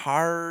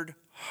hard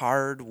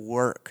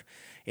work.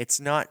 It's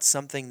not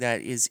something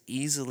that is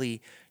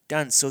easily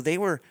done. So they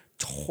were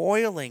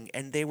toiling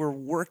and they were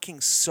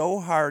working so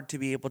hard to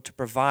be able to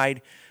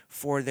provide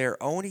for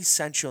their own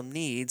essential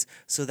needs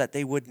so that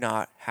they would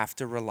not have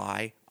to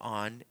rely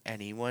on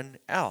anyone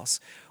else.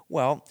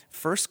 Well,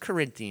 1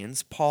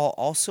 Corinthians, Paul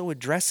also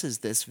addresses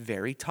this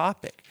very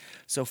topic.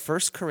 So 1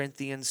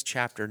 Corinthians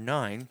chapter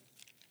 9,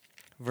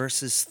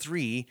 verses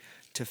 3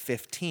 to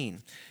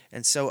 15.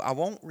 And so I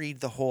won't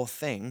read the whole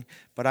thing,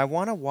 but I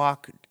want to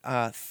walk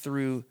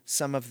through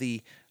some of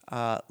the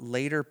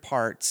later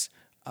parts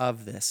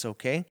of this,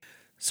 okay?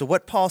 So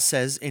what Paul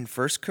says in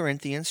 1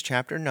 Corinthians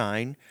chapter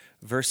 9,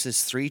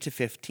 verses 3 to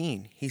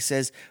 15, he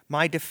says,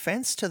 my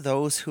defense to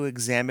those who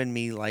examine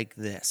me like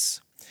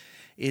this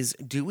is,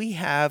 do we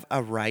have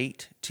a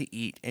right to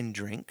eat and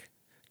drink?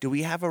 Do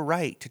we have a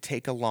right to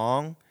take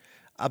along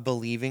a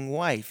believing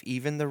wife,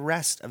 even the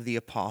rest of the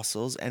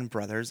apostles and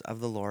brothers of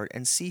the Lord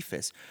and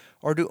Cephas?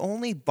 Or do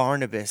only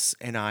Barnabas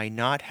and I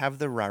not have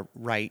the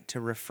right to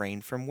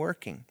refrain from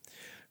working?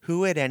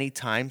 Who at any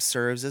time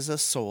serves as a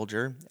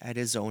soldier at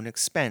his own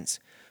expense?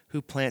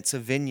 Who plants a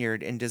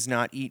vineyard and does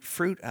not eat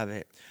fruit of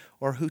it?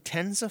 Or who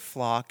tends a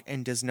flock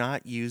and does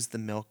not use the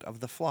milk of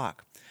the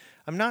flock?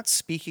 I'm not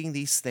speaking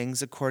these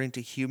things according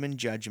to human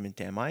judgment,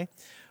 am I?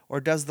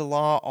 Or does the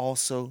law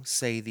also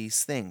say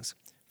these things?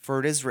 For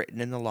it is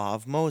written in the law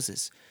of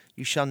Moses,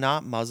 you shall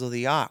not muzzle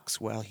the ox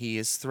while he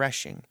is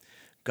threshing.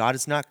 God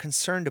is not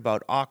concerned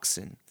about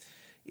oxen,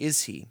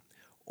 is he?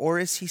 Or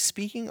is he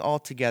speaking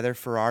altogether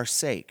for our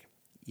sake?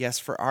 Yes,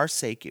 for our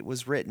sake it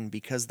was written,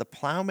 because the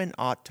plowman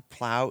ought to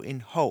plow in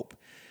hope,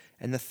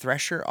 and the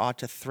thresher ought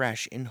to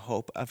thresh in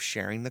hope of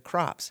sharing the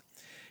crops.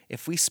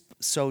 If we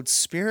sowed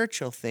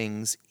spiritual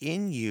things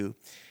in you,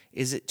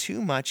 is it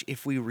too much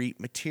if we reap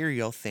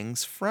material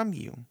things from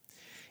you?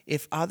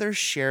 If others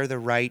share the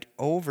right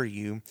over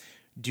you,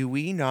 do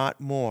we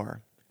not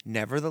more?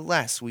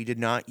 Nevertheless, we did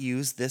not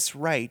use this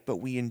right, but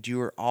we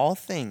endure all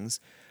things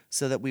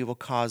so that we will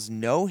cause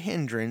no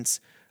hindrance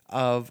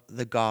of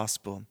the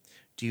gospel.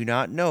 Do you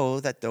not know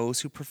that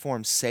those who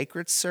perform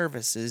sacred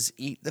services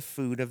eat the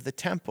food of the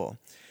temple,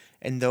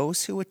 and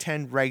those who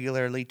attend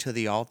regularly to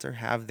the altar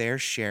have their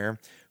share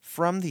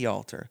from the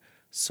altar?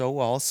 So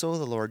also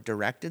the Lord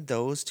directed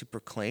those to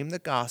proclaim the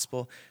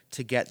gospel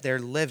to get their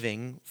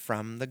living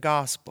from the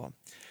gospel.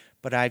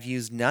 But I've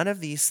used none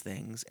of these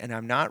things, and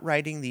I'm not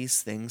writing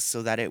these things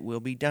so that it will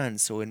be done.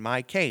 So in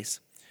my case,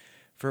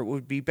 for it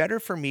would be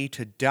better for me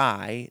to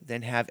die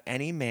than have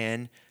any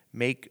man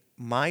make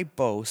my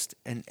boast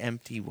an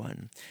empty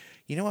one.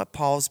 You know what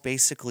Paul's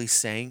basically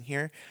saying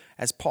here?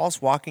 As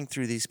Paul's walking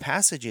through these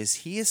passages,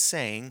 he is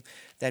saying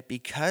that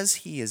because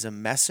he is a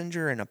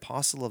messenger and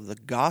apostle of the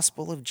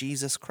gospel of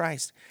Jesus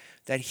Christ,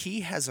 that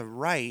he has a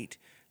right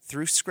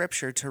through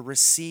Scripture to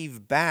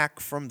receive back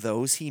from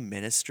those he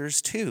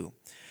ministers to.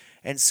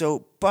 And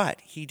so,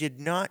 but he did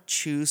not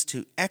choose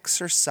to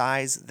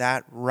exercise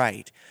that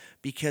right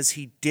because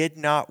he did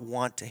not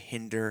want to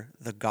hinder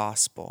the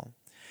gospel.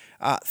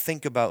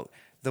 Think about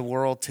the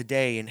world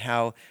today and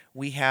how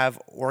we have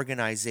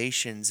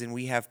organizations and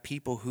we have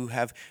people who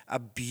have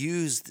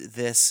abused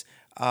this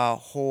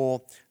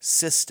whole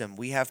system.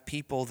 We have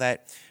people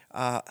that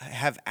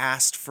have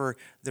asked for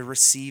the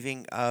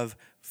receiving of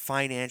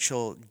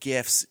financial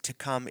gifts to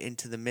come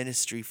into the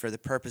ministry for the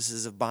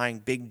purposes of buying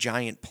big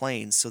giant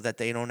planes so that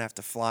they don't have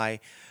to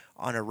fly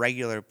on a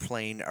regular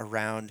plane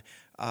around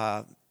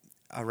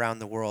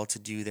the world to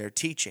do their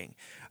teaching.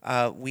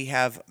 We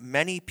have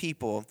many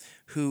people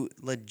who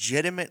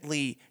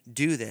legitimately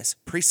do this.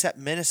 Precept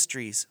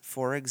Ministries,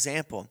 for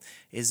example,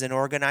 is an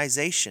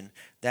organization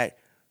that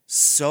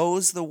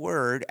sows the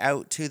word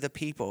out to the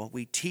people.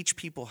 We teach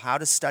people how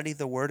to study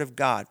the word of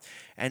God.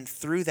 And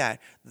through that,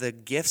 the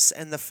gifts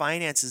and the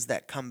finances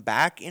that come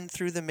back in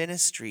through the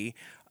ministry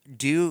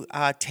do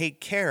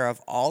take care of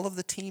all of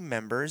the team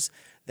members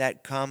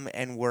that come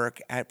and work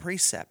at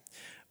Precept.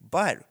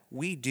 But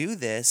we do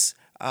this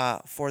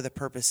for the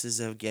purposes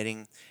of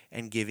getting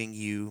and giving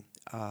you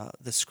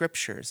the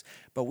scriptures.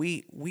 But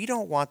we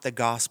don't want the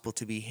gospel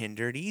to be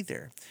hindered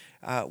either.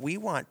 We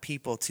want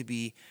people to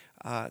be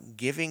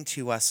giving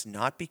to us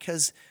not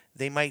because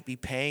they might be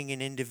paying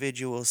an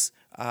individual's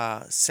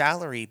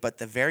salary, but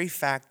the very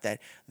fact that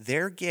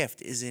their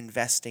gift is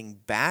investing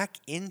back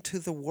into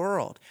the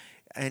world,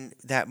 and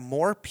that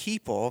more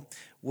people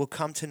will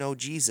come to know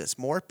Jesus.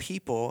 More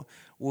people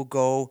will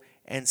go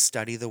and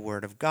study the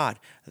Word of God.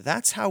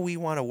 That's how we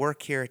want to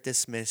work here at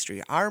this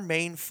ministry. Our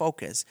main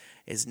focus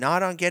is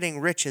not on getting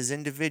rich as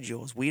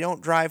individuals. We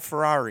don't drive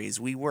Ferraris.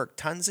 We work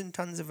tons and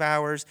tons of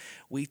hours.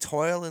 We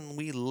toil and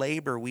we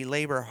labor. We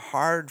labor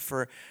hard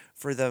for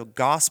the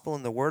gospel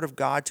and the Word of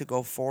God to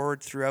go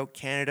forward throughout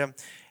Canada.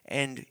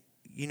 And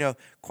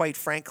quite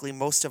frankly,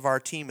 most of our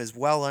team is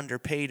well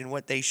underpaid in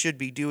what they should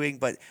be doing.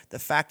 But the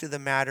fact of the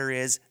matter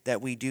is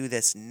that we do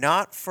this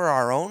not for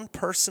our own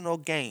personal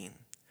gain,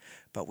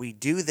 but we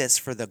do this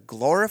for the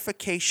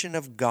glorification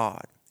of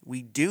God.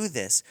 We do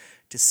this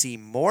to see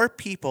more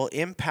people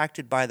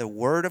impacted by the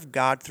Word of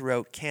God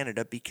throughout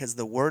Canada, because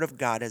the Word of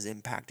God has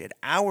impacted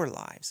our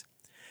lives.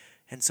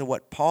 And so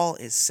what Paul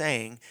is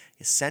saying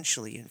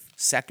essentially in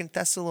 2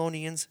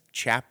 Thessalonians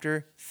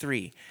chapter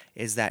 3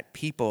 is that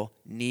people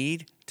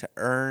need to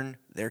earn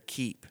their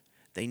keep.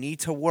 They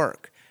need to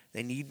work.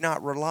 They need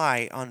not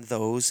rely on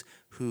those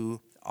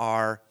who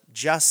are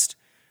just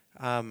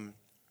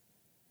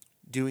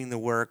doing the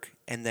work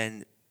and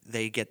then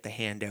they get the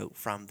handout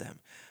from them.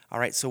 All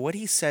right, so what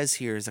he says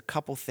here is a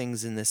couple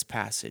things in this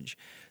passage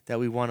that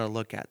we want to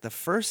look at. The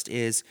first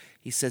is,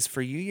 he says,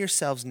 "For you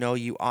yourselves know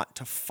you ought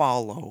to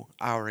follow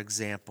our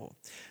example."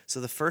 So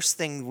the first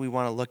thing we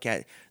want to look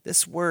at,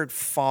 this word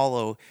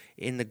follow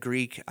in the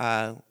Greek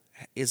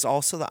is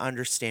also the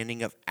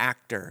understanding of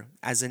actor,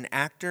 as an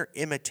actor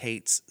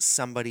imitates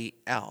somebody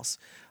else.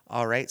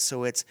 All right,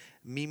 so it's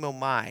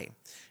mimomai,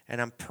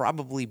 and I'm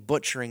probably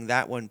butchering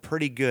that one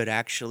pretty good,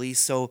 actually,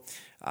 so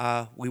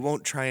we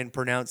won't try and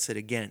pronounce it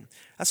again.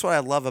 That's what I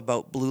love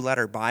about Blue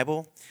Letter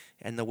Bible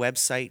and the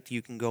website.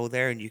 You can go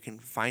there and you can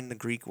find the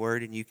Greek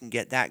word and you can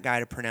get that guy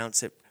to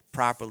pronounce it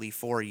properly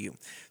for you.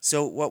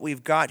 So what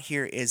we've got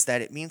here is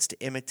that it means to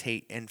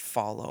imitate and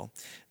follow.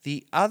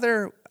 The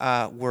other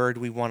word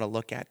we want to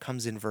look at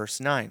comes in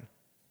verse 9.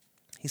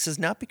 He says,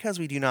 "Not because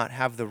we do not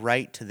have the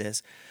right to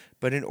this,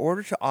 but in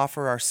order to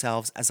offer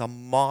ourselves as a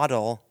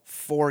model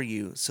for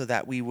you, so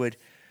that you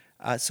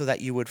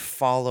would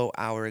follow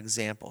our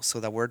example." So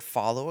the word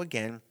follow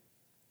again,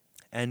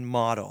 and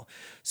model.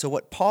 So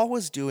what Paul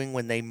was doing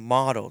when they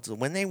modeled, so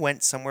when they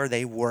went somewhere,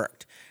 they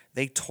worked.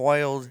 They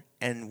toiled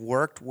and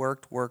worked,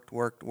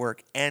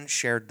 and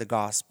shared the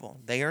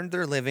gospel. They earned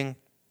their living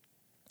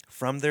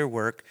from their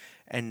work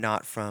and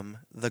not from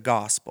the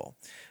gospel,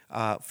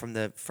 from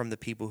the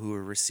people who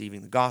were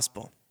receiving the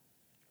gospel.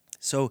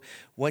 So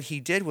what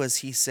he did was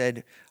he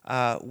said,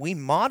 we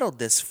modeled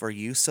this for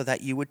you so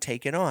that you would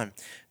take it on.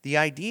 The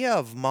idea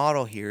of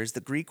model here is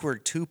the Greek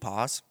word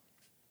tupos,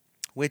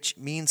 which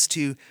means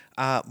to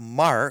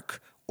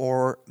mark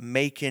or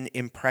make an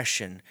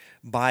impression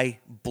by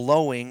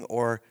blowing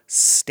or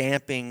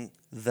stamping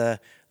the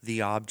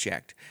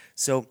object.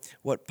 So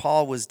what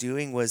Paul was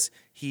doing was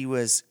he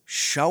was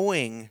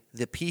showing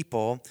the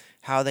people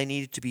how they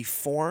needed to be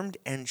formed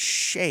and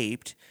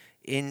shaped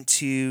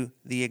into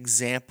the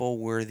example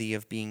worthy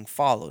of being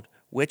followed,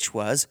 which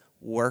was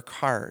work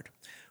hard.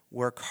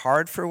 Work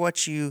hard for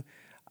what you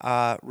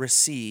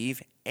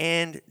receive,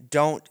 and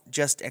don't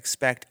just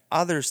expect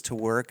others to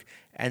work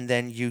and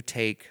then you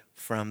take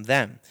from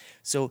them.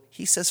 So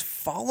he says,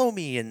 follow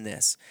me in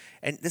this.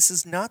 And this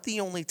is not the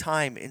only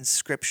time in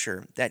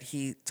Scripture that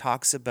he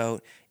talks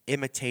about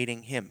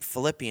imitating him.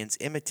 Philippians,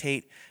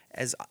 imitate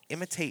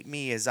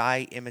me as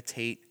I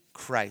imitate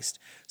Christ.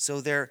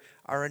 So there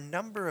are a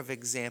number of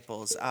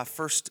examples.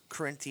 1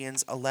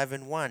 Corinthians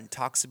 11:1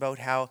 talks about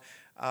how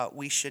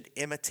we should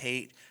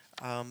imitate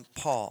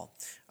Paul,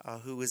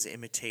 who was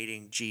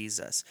imitating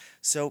Jesus.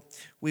 So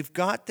we've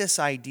got this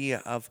idea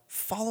of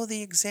follow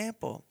the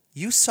example.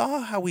 You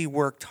saw how we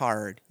worked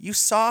hard. You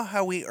saw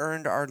how we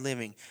earned our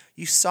living.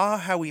 You saw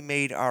how we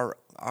made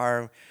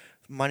our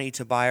money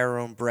to buy our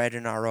own bread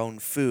and our own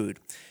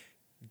food.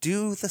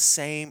 Do the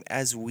same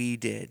as we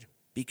did,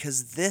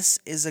 because this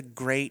is a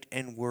great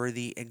and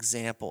worthy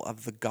example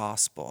of the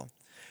gospel.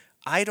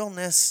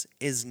 Idleness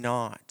is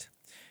not.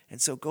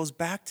 And so it goes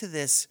back to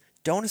this: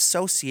 don't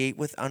associate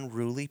with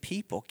unruly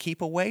people.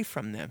 Keep away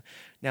from them.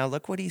 Now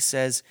look what he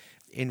says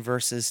in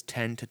verses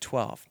 10 to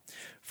 12.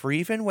 "For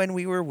even when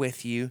we were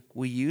with you,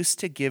 we used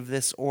to give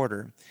this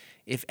order: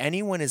 if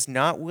anyone is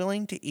not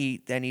willing to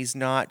eat, then he's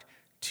not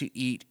to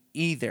eat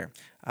either."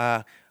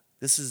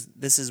 This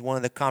is one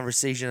of the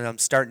conversations I'm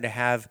starting to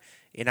have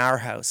in our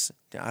house.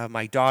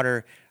 My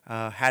daughter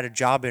had a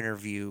job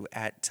interview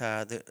at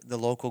the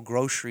local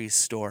grocery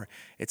store.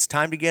 It's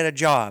time to get a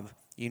job.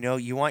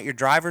 You want your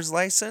driver's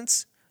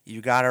license?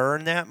 You got to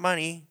earn that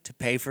money to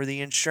pay for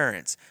the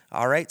insurance.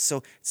 All right,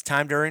 so it's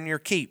time to earn your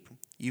keep.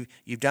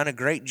 You've done a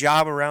great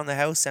job around the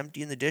house,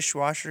 emptying the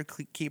dishwasher,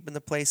 keeping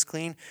the place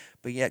clean.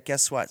 But yet,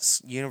 guess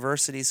what?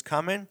 University's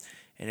coming,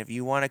 and if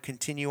you want to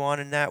continue on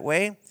in that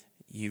way,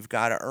 you've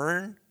got to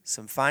earn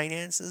some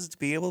finances to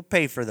be able to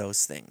pay for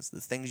those things.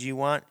 The things you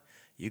want,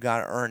 you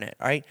got to earn it,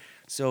 all right?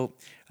 So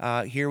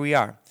here we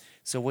are.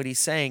 So what he's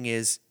saying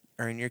is,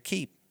 earn your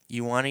keep.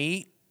 You want to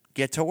eat?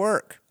 Get to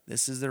work.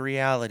 This is the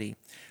reality.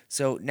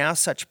 So now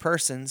such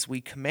persons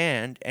we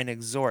command and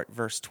exhort,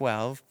 verse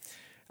 12,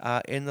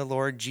 in the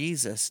Lord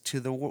Jesus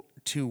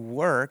to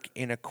work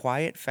in a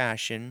quiet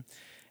fashion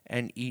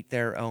and eat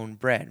their own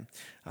bread.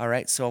 All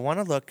right, so I want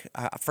to look,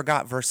 I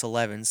forgot verse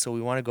 11, so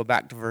we want to go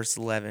back to verse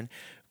 11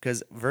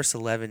 because verse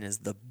 11 is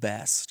the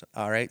best.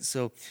 All right,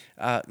 so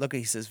look,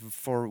 he says,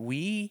 for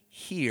we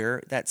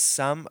hear that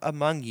some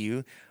among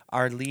you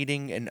are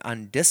leading an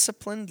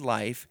undisciplined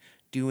life,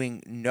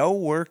 doing no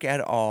work at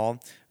all,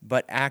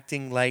 but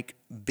acting like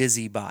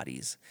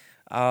busybodies.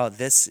 Oh,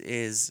 this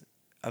is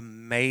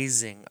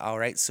amazing. All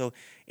right. So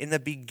in the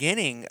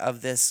beginning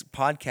of this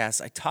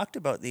podcast, I talked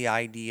about the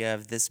idea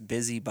of this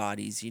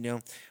busybodies.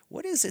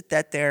 What is it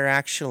that they're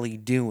actually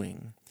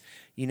doing?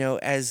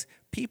 As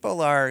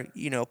people are,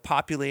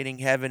 populating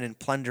heaven and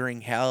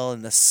plundering hell,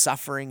 and the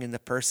suffering and the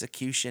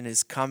persecution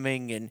is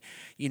coming, and,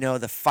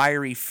 the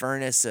fiery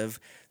furnace of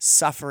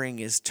suffering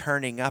is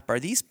turning up. Are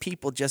these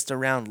people just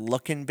around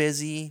looking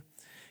busy,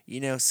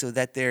 so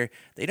that they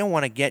don't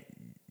want to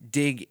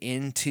dig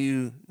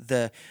into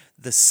the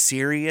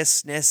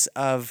seriousness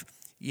of,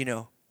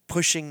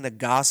 pushing the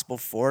gospel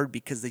forward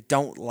because they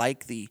don't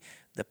like the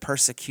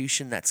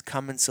persecution that's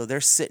coming. So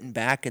they're sitting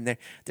back and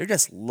they're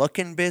just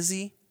looking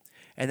busy.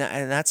 And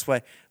that's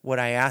what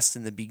I asked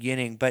in the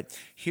beginning. But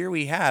here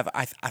we have,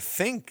 I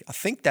think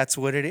that's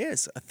what it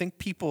is. I think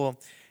people,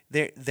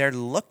 they're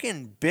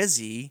looking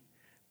busy,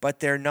 but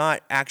they're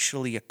not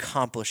actually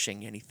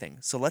accomplishing anything.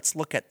 So let's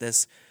look at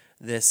this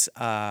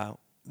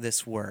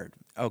word,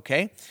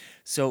 okay?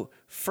 So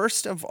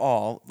first of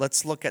all,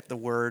 let's look at the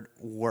word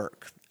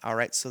work. All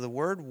right, so the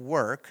word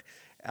work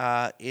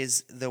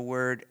is the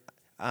word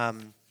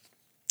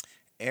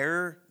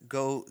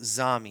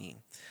ergozami.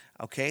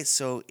 Okay,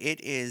 so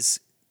it is,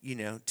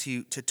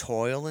 to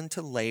toil and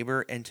to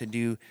labor and to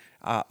do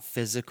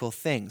physical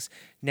things.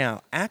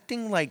 Now,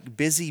 acting like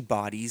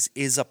busybodies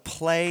is a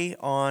play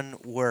on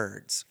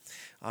words.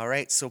 All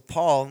right, so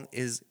Paul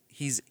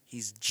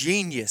he's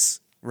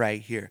genius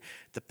right here.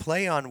 The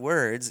play on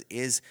words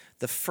is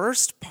the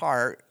first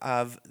part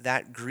of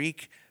that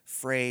Greek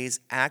phrase,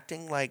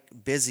 acting like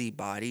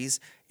busybodies,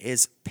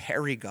 is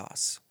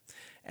perigos.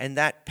 And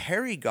that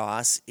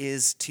perigos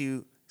is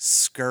to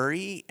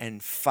scurry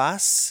and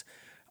fuss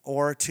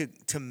or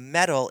to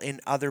meddle in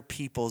other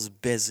people's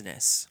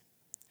business.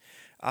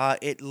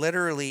 It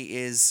literally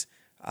is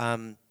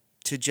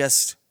to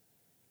just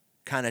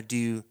kind of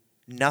do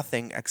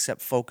nothing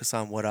except focus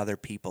on what other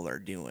people are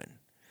doing.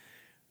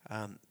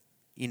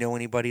 You know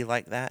anybody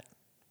like that?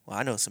 Well,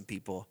 I know some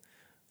people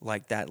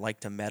like that,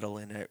 like to meddle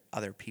in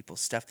other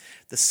people's stuff.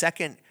 The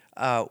second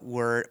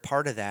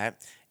part of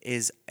that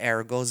is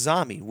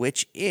ergozami,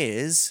 which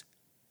is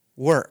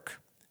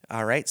work.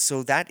 All right,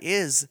 so that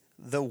is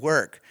the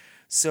work.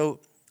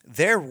 So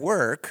their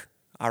work,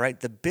 all right,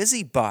 the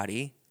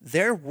busybody,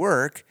 their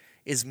work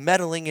is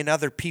meddling in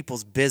other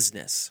people's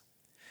business.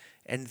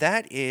 And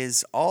that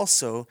is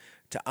also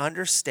to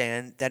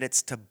understand that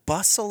it's to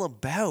bustle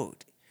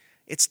about.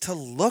 It's to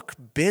look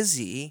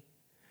busy,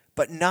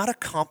 but not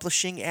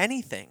accomplishing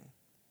anything.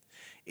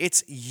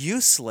 It's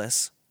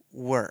useless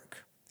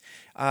work.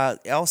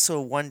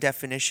 Also, one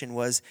definition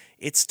was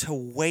it's to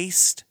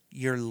waste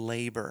your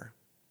labor.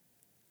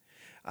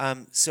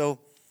 So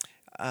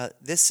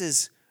this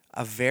is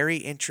a very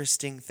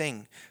interesting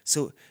thing.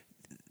 So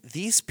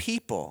these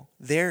people,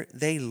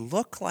 they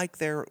look like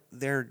they're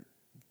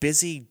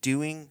busy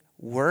doing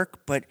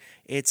work, but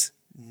it's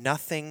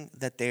nothing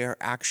that they are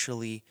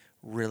actually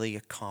really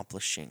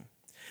accomplishing.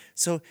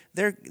 So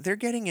they're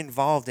getting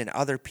involved in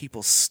other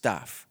people's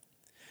stuff.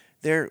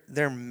 They're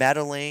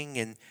meddling,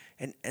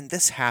 and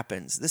this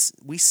happens.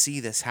 We see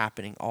this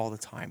happening all the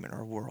time in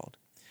our world.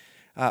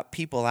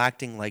 People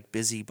acting like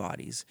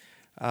busybodies.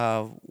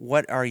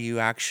 What are you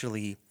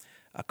actually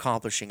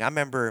accomplishing? I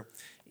remember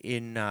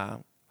in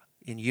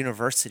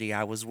university,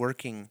 I was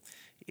working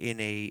in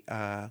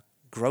a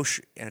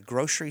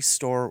grocery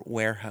store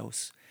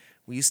warehouse.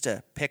 We used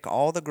to pick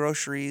all the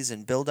groceries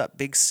and build up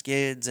big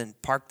skids and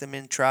park them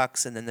in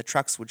trucks, and then the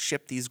trucks would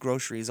ship these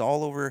groceries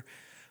all over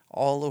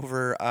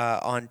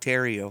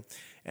Ontario.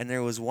 And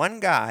there was one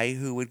guy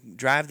who would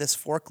drive this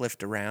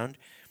forklift around,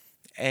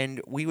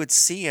 and we would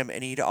see him,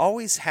 and he'd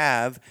always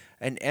have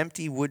an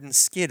empty wooden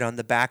skid on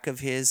the back of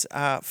his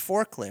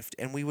forklift.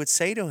 And we would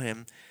say to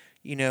him,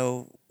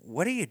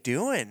 what are you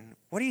doing?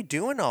 What are you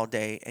doing all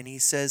day? And he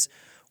says,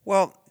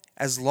 well,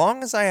 as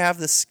long as I have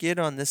the skid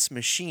on this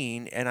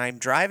machine and I'm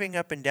driving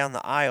up and down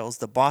the aisles,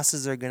 the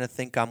bosses are going to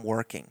think I'm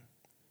working.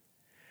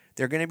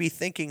 They're going to be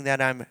thinking that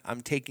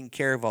I'm taking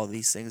care of all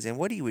these things. And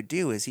what he would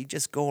do is he'd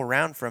just go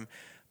around from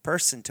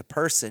person to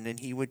person, and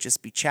he would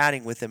just be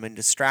chatting with them and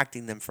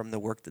distracting them from the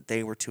work that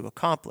they were to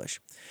accomplish.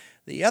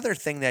 The other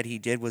thing that he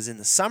did was in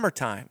the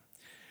summertime.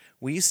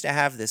 We used to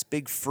have this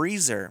big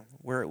freezer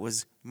where it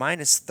was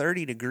minus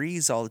 30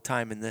 degrees all the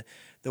time, and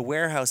the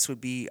warehouse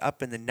would be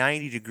up in the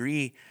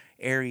 90-degree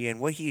area. And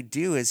what he'd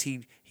do is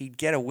he'd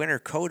get a winter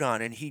coat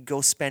on, and he'd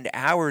go spend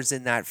hours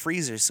in that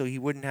freezer so he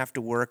wouldn't have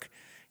to work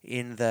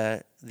in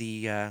the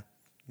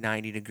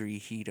 90-degree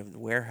heat of the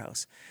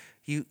warehouse.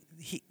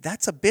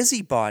 That's a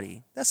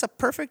busybody. That's a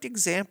perfect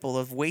example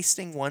of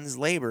wasting one's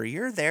labor.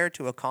 You're there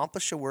to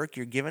accomplish a work,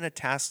 you're given a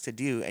task to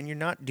do, and you're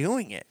not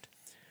doing it.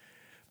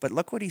 But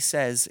look what he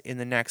says in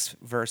the next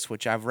verse,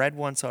 which I've read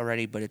once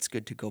already, but it's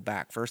good to go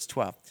back. Verse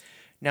 12.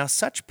 Now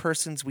such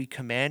persons we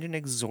command and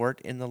exhort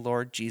in the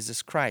Lord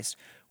Jesus Christ,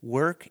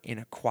 work in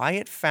a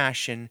quiet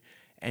fashion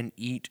and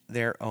eat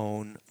their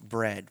own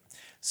bread.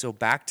 So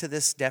back to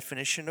this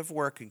definition of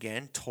work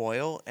again,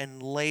 toil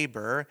and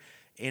labor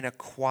in a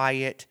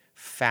quiet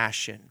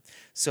fashion.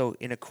 So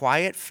in a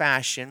quiet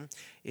fashion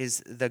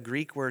is the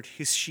Greek word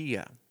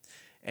huschia,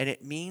 and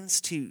it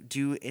means to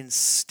do in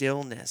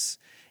stillness.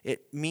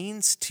 It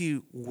means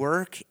to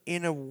work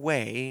in a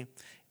way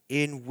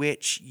in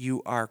which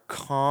you are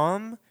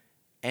calm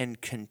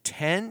and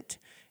content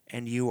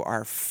and you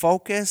are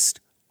focused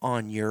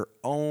on your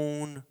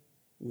own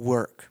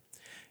work.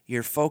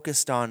 You're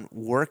focused on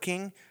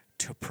working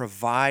to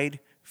provide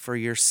for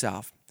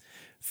yourself.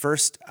 1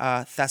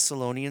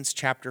 Thessalonians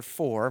chapter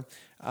 4,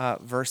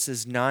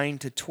 verses 9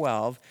 to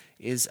 12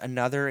 is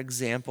another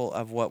example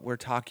of what we're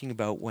talking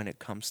about when it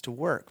comes to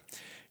work.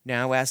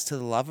 Now, as to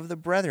the love of the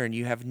brethren,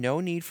 you have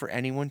no need for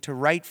anyone to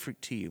write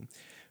to you,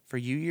 for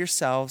you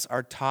yourselves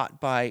are taught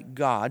by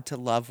God to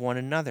love one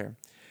another.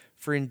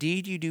 For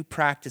indeed you do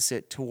practice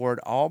it toward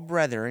all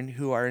brethren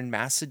who are in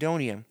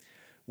Macedonia.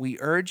 We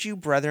urge you,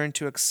 brethren,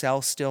 to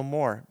excel still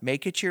more.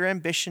 Make it your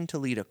ambition to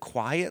lead a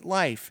quiet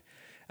life,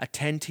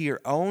 attend to your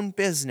own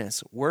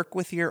business, work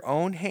with your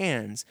own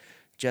hands,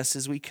 just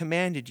as we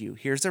commanded you.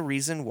 Here's a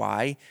reason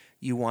why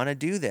you want to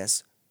do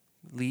this.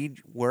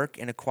 Lead work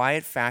in a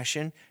quiet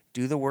fashion,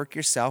 do the work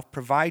yourself,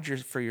 provide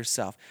for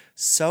yourself,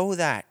 so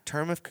that,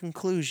 term of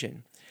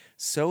conclusion,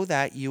 so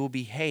that you will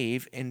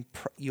behave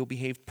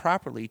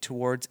properly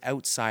towards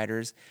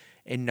outsiders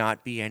and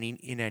not be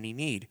in any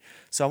need.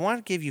 So I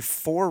want to give you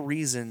 4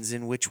 reasons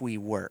in which we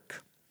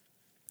work.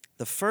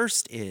 The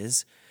first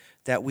is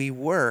that we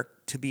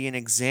work to be an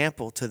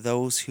example to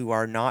those who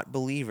are not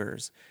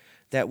believers,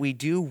 that we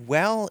do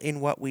well in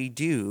what we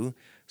do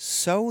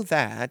so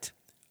that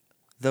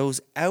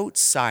those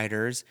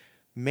outsiders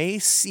may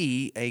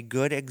see a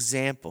good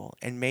example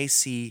and may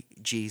see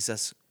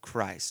Jesus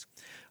Christ.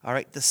 All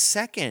right, the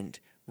second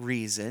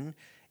reason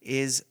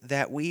is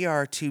that we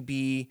are to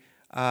be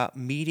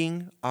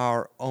meeting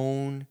our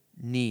own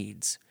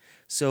needs.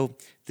 So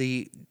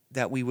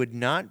that we would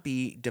not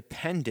be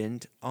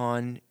dependent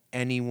on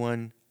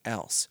anyone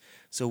else.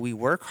 So we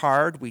work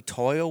hard, we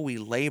toil, we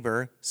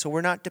labor, so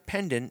we're not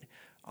dependent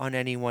on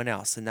anyone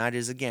else. And that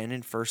is again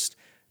in 1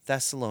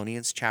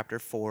 Thessalonians chapter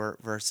 4,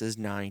 verses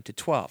 9 to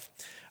 12.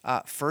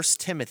 1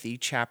 Timothy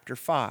chapter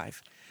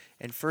 5.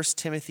 And 1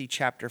 Timothy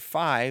chapter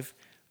 5,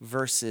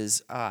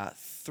 verses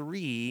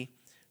 3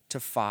 to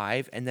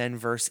 5, and then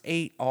verse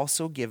 8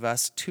 also give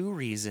us 2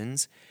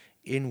 reasons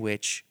in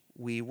which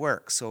we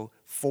work. So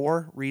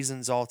 4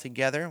 reasons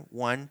altogether.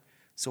 1,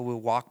 so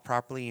we'll walk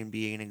properly and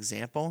be an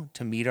example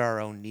to meet our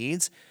own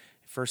needs.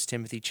 1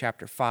 Timothy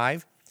chapter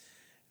 5,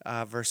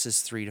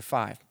 verses 3 to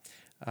 5.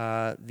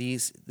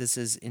 This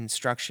is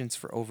instructions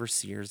for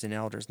overseers and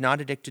elders.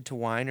 Not addicted to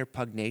wine or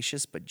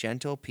pugnacious, but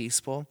gentle,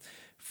 peaceful,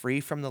 free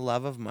from the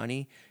love of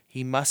money.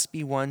 He must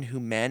be one who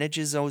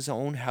manages his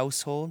own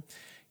household,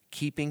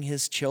 keeping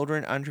his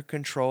children under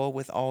control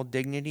with all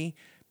dignity.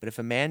 But if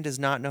a man does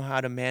not know how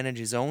to manage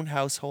his own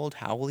household,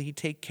 how will he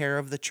take care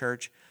of the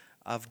church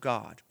of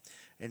God?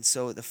 And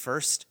so the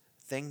first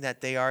thing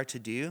that they are to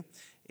do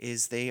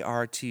is they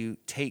are to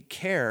take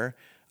care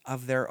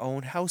of their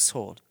own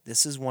household.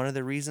 This is one of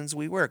the reasons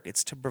we work.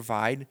 It's to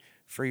provide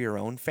for your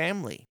own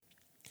family.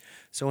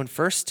 So in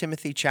 1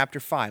 Timothy chapter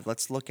 5,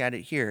 let's look at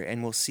it here,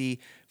 and we'll see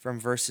from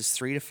verses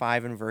 3 to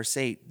 5 and verse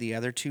 8 the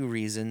other 2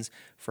 reasons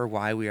for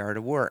why we are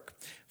to work.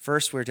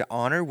 First, we're to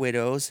honor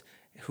widows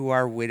who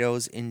are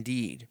widows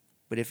indeed.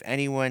 But if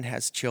anyone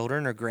has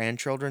children or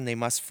grandchildren, they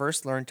must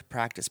first learn to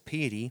practice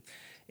piety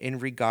in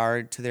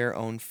regard to their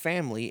own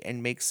family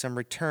and make some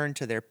return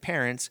to their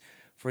parents,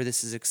 for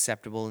this is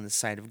acceptable in the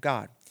sight of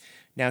God.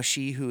 Now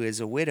she who is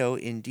a widow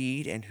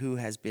indeed and who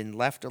has been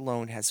left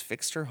alone has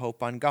fixed her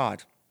hope on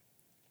God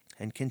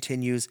and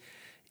continues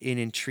in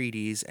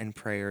entreaties and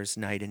prayers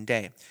night and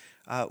day.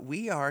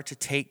 We are to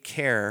take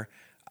care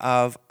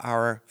of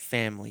our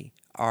family,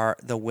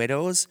 the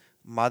widows,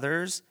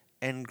 mothers,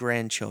 and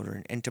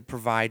grandchildren, and to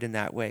provide in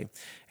that way.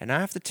 And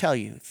I have to tell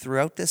you,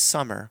 throughout this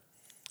summer,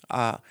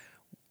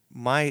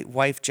 my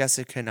wife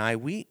Jessica and I,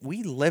 we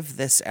live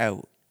this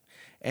out.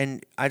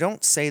 And I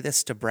don't say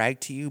this to brag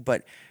to you,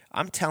 but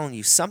I'm telling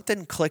you,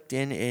 something clicked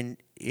in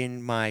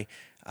my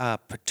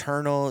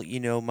paternal,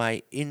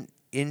 my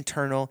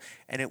internal,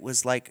 and it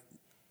was like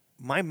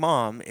my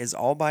mom is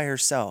all by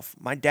herself.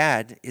 My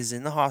dad is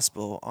in the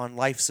hospital on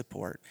life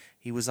support.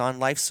 He was on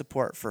life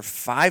support for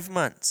 5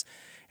 months.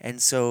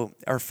 And so,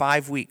 or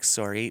 5 weeks,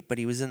 sorry, but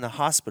he was in the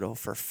hospital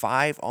for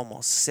 5,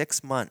 almost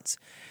 6 months.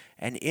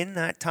 And in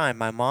that time,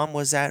 my mom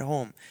was at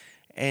home,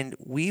 and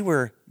we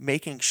were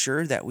making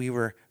sure that we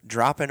were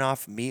dropping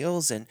off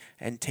meals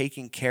and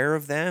taking care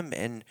of them,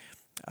 and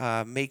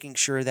making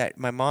sure that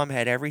my mom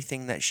had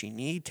everything that she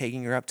needed,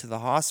 taking her up to the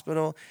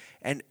hospital.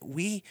 And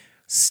we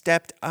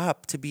stepped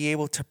up to be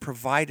able to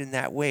provide in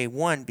that way.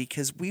 One,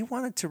 because we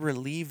wanted to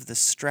relieve the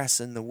stress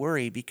and the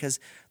worry, because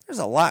there's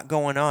a lot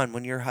going on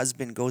when your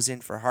husband goes in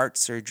for heart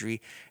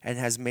surgery and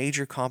has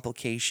major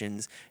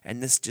complications,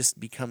 and this just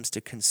becomes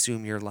to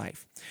consume your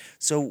life.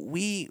 So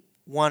we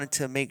wanted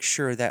to make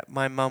sure that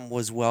my mom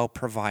was well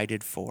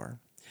provided for.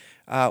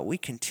 We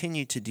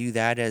continue to do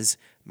that as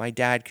my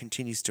dad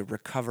continues to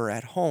recover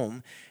at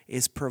home,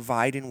 is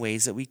provide in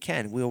ways that we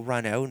can. We'll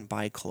run out and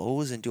buy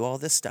clothes and do all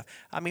this stuff.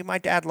 I mean, my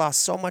dad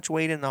lost so much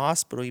weight in the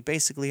hospital, he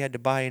basically had to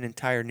buy an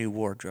entire new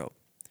wardrobe.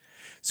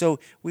 So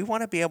we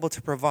want to be able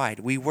to provide.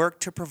 We work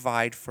to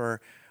provide for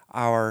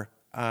our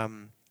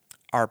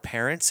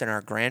parents and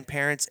our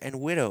grandparents and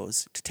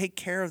widows, to take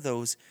care of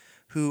those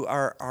who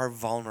are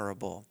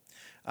vulnerable.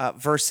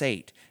 Verse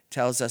 8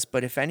 tells us,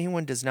 "But if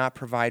anyone does not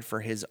provide for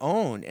his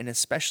own, and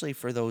especially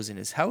for those in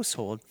his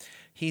household,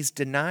 he's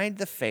denied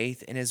the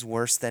faith and is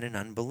worse than an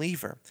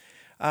unbeliever."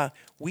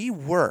 We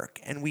work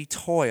and we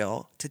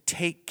toil to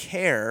take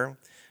care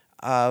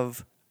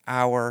of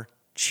our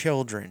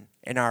children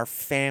and our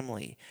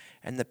family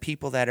and the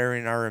people that are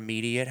in our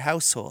immediate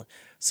household,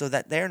 so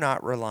that they're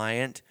not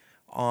reliant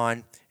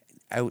on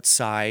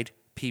outside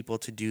people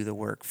to do the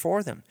work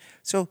for them.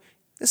 So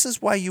this is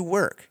why you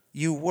work.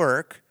 You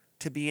work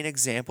to be an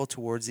example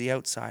towards the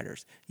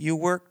outsiders. You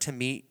work to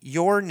meet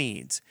your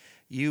needs.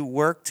 You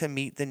work to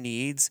meet the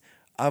needs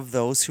of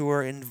those who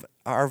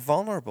are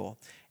vulnerable,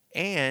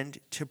 and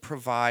to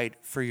provide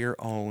for your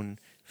own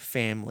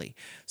family.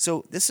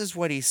 So this is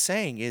what he's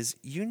saying, is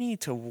you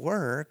need to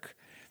work,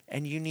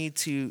 and you need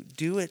to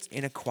do it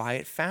in a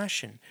quiet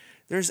fashion.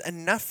 There's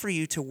enough for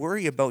you to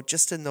worry about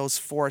just in those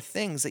 4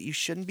 things, that you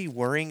shouldn't be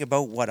worrying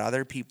about what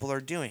other people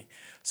are doing.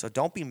 So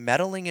don't be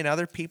meddling in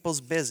other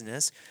people's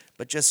business,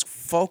 but just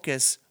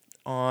focus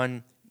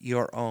on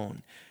your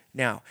own.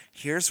 Now,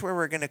 here's where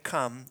we're going to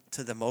come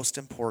to the most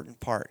important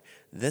part.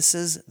 This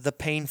is the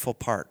painful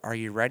part. Are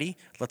you ready?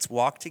 Let's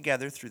walk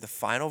together through the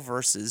final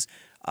verses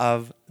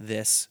of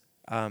this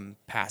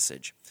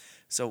passage.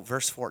 So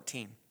verse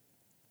 14.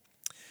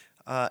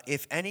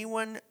 If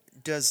anyone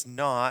does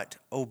not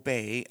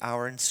obey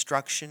our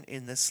instruction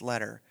in this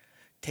letter,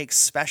 take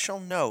special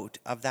note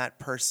of that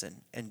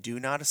person and do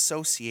not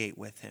associate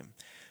with him,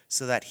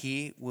 so that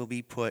he will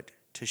be put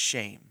to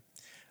shame.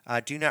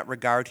 Do not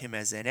regard him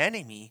as an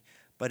enemy,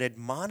 but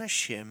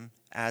admonish him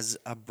as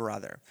a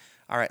brother.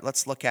 All right,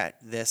 let's look at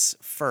this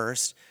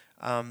first.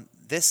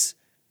 This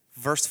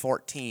verse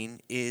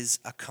 14 is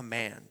a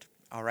command.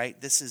 All right,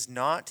 this is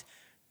not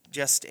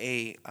just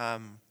a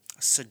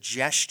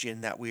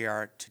suggestion that we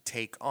are to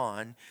take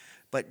on,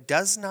 but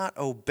does not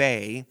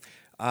obey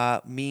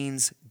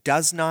means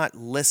does not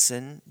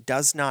listen,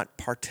 does not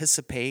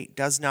participate,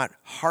 does not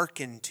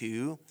hearken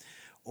to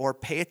or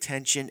pay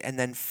attention, and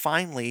then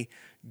finally,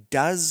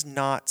 does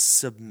not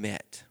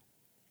submit.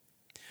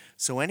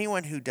 So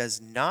anyone who does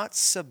not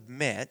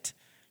submit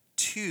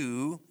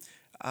to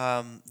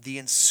the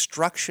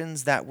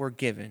instructions that were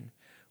given,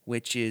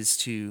 which is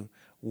to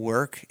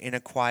work in a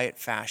quiet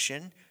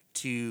fashion,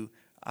 to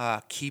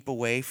keep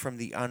away from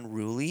the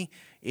unruly.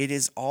 It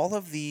is all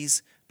of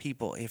these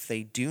people, if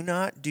they do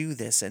not do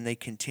this and they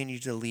continue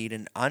to lead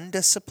an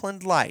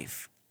undisciplined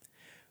life,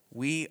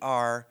 we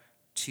are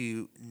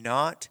to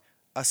not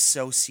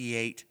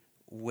associate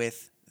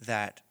with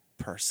that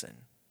person.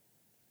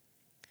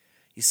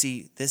 You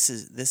see, this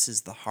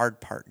is the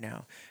hard part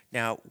now.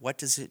 Now, what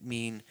does it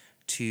mean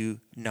to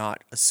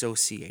not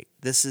associate?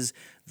 This is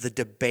the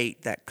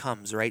debate that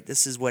comes, right?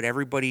 This is what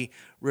everybody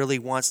really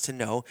wants to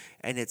know.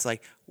 And it's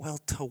like, well,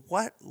 to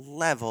what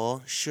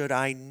level should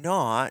I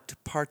not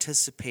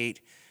participate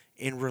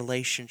in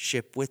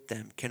relationship with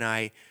them? Can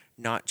I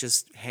not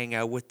just hang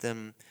out with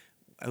them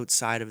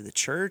outside of the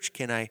church?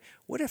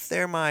 What if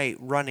they're my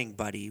running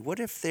buddy? What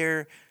if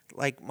they're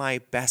like my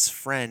best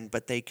friend,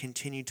 but they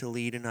continue to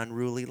lead an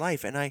unruly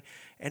life? And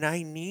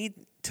I need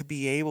to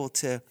be able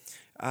to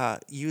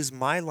use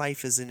my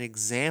life as an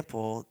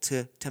example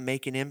to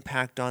make an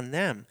impact on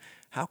them.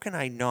 How can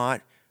I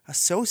not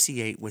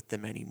associate with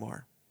them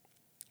anymore?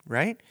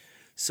 Right?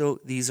 So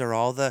these are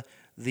all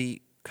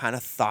the kind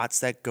of thoughts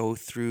that go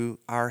through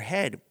our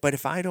head. But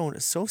if I don't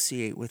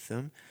associate with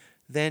them,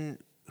 then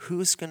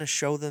who's going to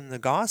show them the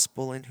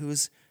gospel, and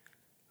who's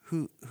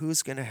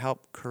going to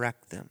help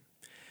correct them?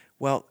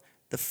 Well,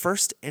 the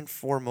first and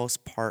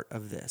foremost part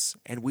of this,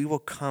 and we will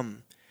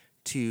come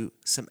to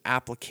some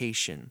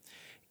application,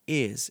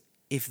 is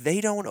if they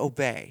don't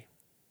obey,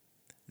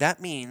 that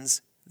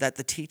means that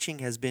the teaching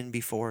has been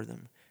before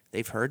them.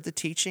 They've heard the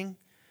teaching,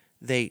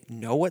 They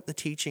know what the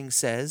teaching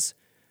says,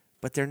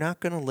 but they're not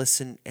going to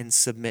listen and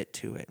submit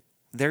to it.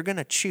 They're going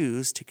to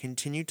choose to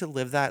continue to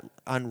live that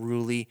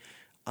unruly,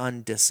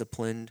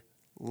 undisciplined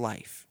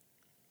life.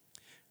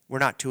 We're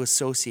not to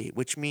associate,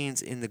 which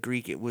means in the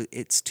Greek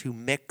it's to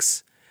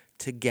mix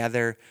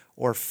together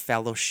or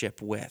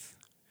fellowship with.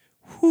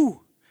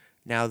 Whew.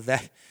 Now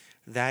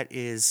that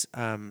is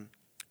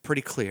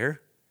pretty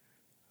clear.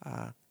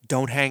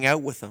 Don't hang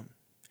out with them.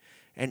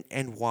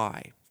 And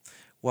why?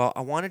 Well,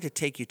 I wanted to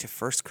take you to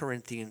 1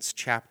 Corinthians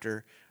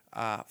chapter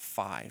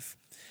 5.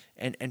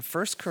 And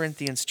 1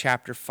 Corinthians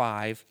chapter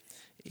 5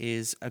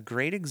 is a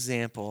great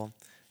example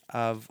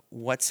of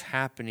what's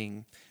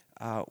happening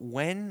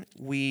when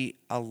we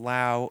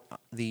allow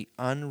the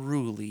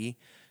unruly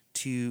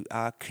to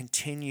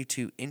continue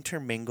to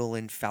intermingle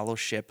in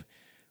fellowship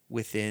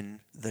within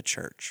the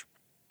church.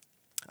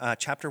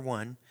 Chapter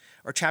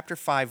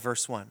 5,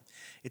 verse 1.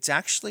 It's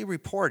actually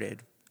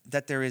reported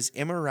that there is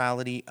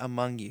immorality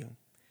among you.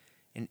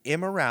 And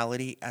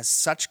immorality as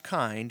such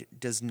kind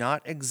does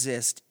not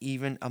exist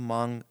even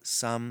among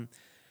some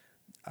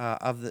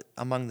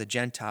among the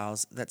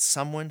Gentiles, that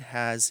someone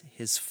has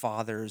his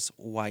father's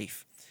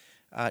wife.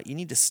 You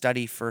need to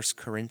study 1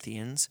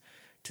 Corinthians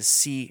to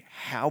see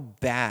how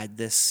bad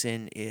this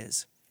sin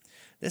is.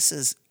 This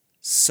is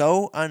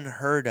so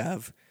unheard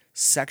of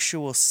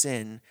sexual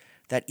sin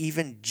that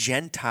even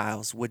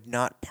Gentiles would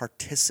not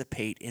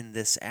participate in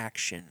this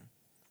action.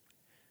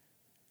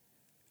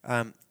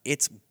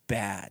 It's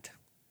bad.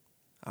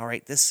 All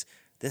right, this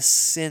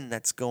sin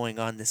that's going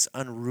on, this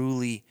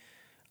unruly,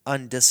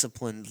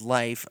 undisciplined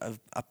life of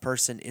a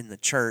person in the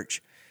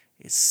church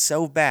is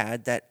so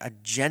bad that a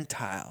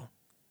Gentile,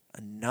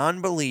 a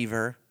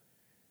non-believer,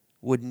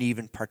 wouldn't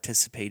even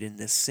participate in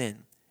this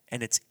sin.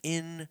 And it's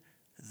in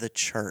the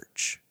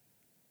church.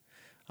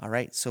 All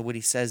right, so what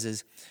he says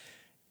is,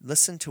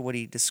 listen to what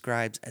he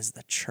describes as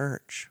the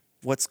church.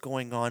 What's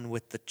going on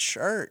with the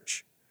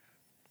church?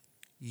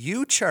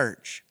 You,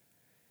 church,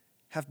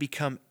 have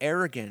become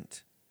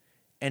arrogant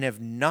and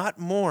have not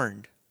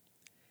mourned.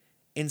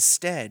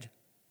 Instead,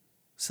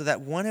 so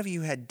that one of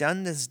you had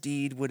done this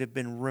deed would have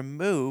been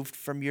removed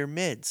from your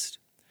midst.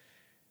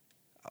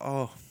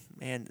 Oh,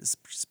 man, this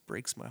just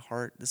breaks my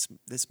heart.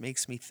 This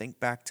makes me think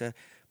back to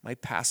my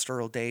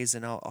pastoral days,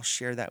 and I'll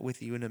share that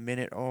with you in a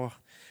minute. Oh,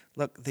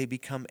 look, they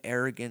become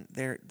arrogant.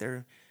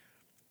 They're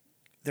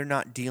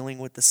not dealing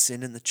with the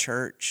sin in the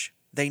church.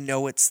 They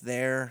know it's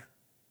there.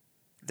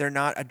 They're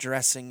not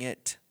addressing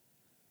it.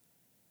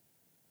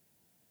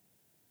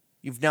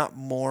 You've not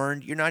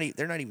mourned.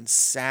 They're not even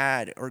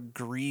sad or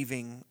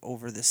grieving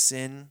over the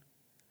sin.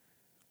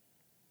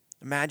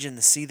 Imagine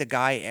to see the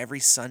guy every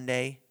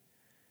Sunday,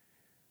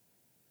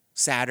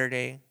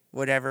 Saturday,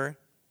 whatever,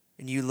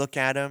 and you look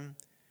at him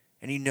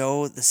and you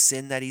know the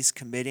sin that he's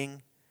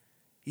committing.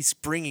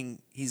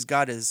 He's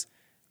got his,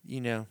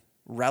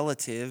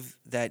 relative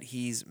that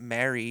he's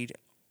married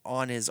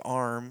on his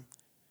arm.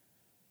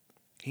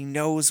 He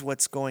knows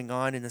what's going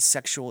on in the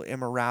sexual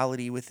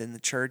immorality within the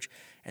church,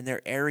 and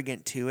they're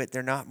arrogant to it.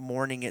 They're not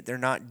mourning it. They're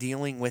not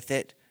dealing with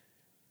it.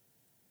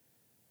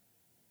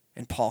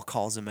 And Paul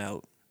calls him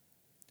out.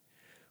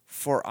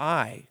 For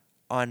I,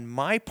 on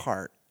my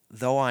part,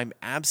 though I'm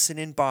absent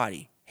in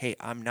body, hey,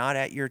 I'm not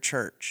at your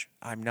church.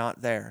 I'm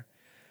not there.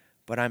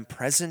 But I'm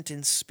present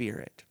in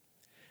spirit.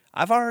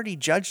 I've already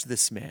judged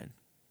this man.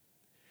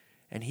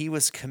 And he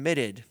has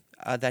committed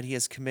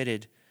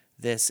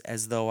this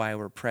as though I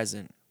were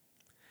present.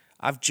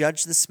 I've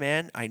judged this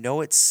man. I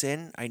know it's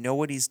sin. I know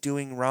what he's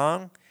doing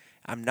wrong.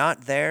 I'm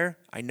not there.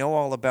 I know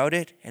all about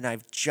it, and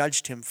I've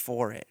judged him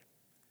for it.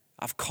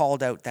 I've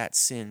called out that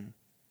sin.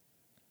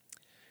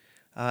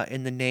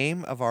 In the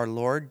name of our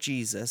Lord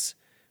Jesus,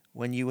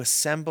 when you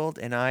assembled,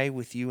 and I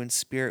with you in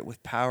spirit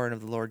with power and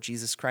of the Lord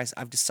Jesus Christ,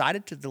 I've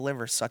decided to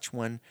deliver such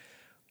one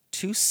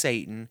to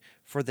Satan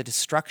for the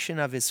destruction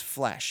of his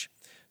flesh,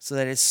 so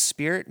that his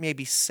spirit may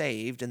be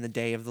saved in the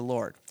day of the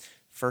Lord.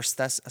 2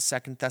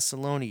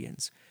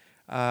 Thessalonians.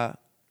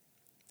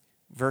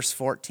 Verse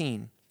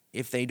 14,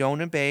 if they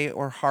don't obey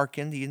or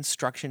hearken the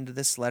instruction to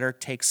this letter,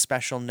 take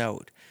special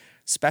note.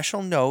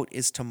 Special note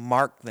is to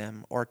mark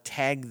them or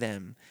tag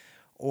them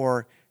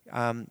or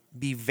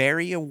be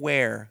very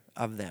aware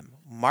of them.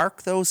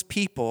 Mark those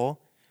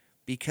people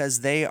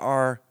because they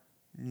are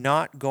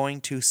not going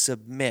to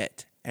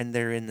submit and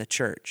they're in the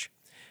church.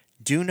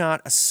 Do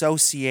not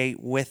associate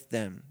with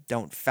them.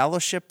 Don't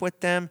fellowship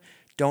with them.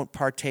 Don't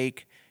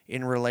partake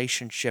in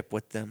relationship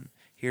with them.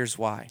 Here's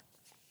why.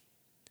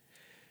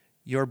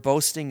 Your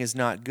boasting is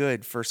not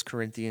good, 1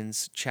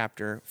 Corinthians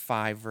chapter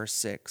 5, verse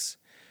 6.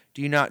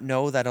 Do you not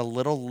know that a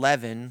little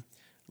leaven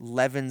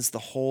leavens the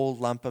whole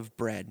lump of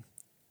bread?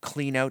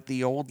 Clean out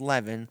the old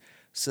leaven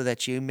so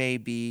that you may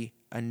be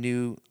a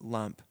new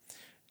lump.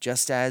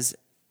 Just as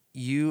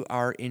you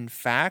are in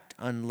fact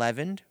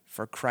unleavened,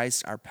 for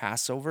Christ our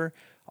Passover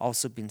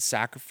also been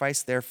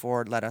sacrificed.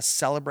 Therefore, let us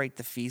celebrate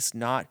the feast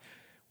not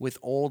with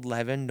old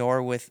leaven,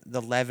 nor with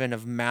the leaven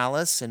of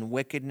malice and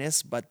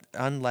wickedness, but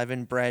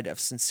unleavened bread of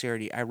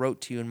sincerity. I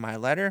wrote to you in my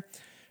letter,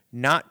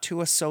 not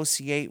to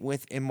associate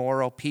with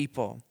immoral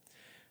people.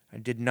 I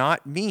did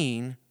not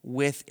mean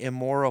with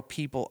immoral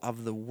people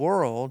of the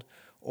world,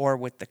 or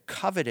with the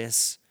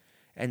covetous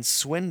and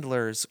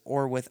swindlers,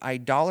 or with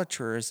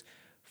idolaters,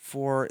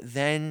 for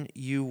then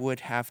you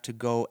would have to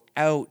go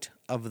out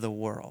of the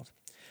world.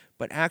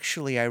 But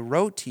actually, I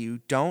wrote to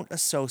you, don't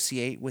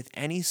associate with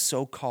any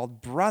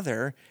so-called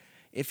brother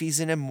if he's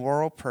an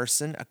immoral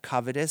person, a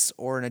covetous,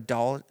 or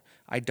an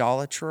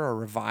idolater, or a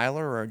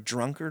reviler, or a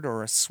drunkard,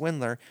 or a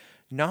swindler,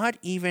 not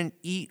even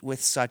eat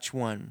with such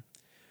one.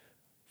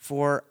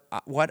 For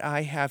what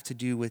I have to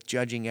do with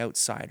judging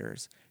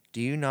outsiders, do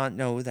you not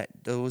know that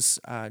those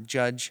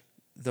judge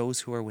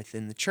those who are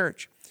within the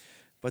church?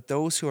 But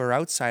those who are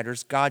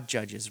outsiders, God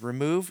judges.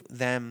 Remove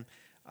them,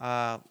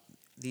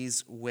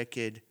 these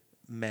wicked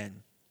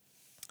men.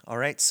 All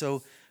right,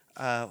 so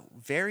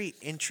very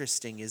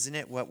interesting, isn't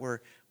it, what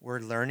we're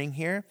learning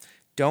here?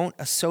 Don't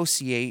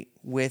associate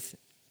with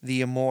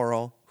the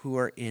immoral who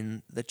are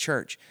in the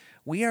church.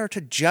 We are to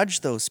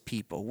judge those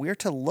people. We are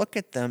to look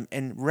at them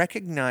and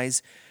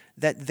recognize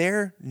that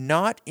they're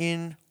not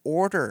in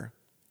order,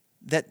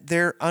 that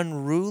they're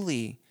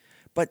unruly.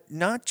 But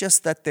not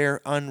just that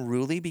they're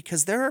unruly,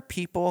 because there are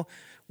people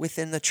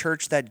within the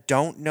church that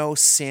don't know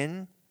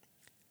sin,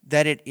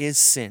 that it is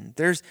sin.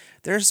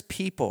 There's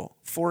people,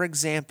 for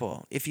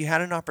example, if you had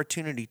an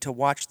opportunity to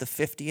watch the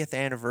 50th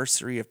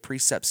anniversary of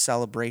Precept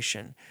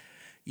Celebration,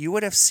 you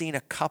would have seen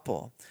a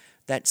couple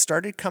that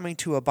started coming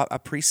to a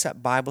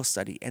Precept Bible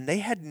study, and they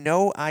had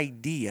no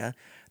idea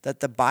that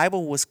the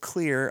Bible was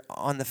clear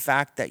on the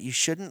fact that you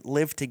shouldn't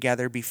live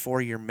together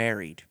before you're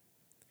married.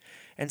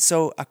 And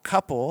so a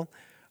couple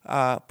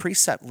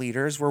precept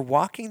leaders were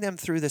walking them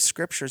through the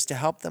scriptures to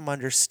help them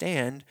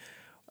understand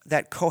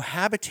that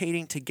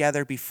cohabitating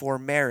together before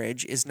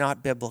marriage is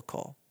not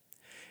biblical.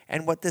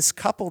 And what this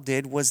couple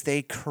did was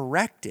they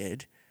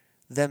corrected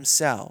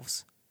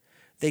themselves.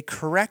 They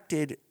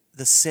corrected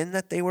the sin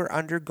that they were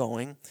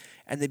undergoing,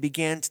 and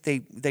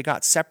they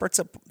got separate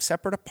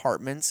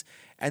apartments,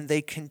 and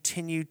they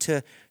continued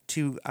to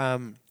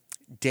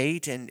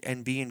date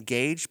and be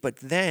engaged. But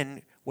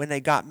then when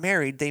they got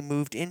married, they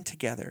moved in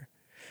together.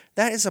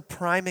 That is a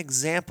prime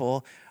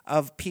example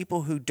of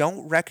people who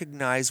don't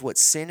recognize what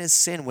sin is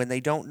sin when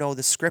they don't know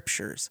the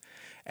scriptures.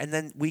 And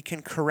then we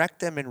can correct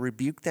them and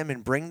rebuke them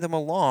and bring them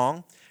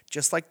along,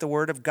 just like the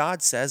Word of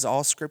God says,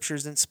 all scripture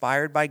is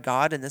inspired by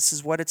God, and this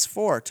is what it's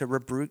for, to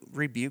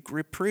rebuke,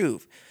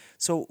 reprove.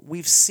 So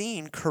we've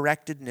seen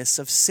correctedness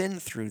of sin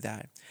through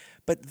that.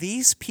 But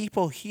these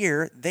people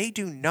here, they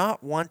do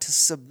not want to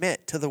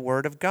submit to the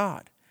Word of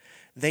God.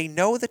 They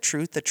know the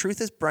truth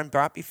has been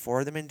brought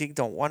before them, and they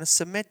don't want to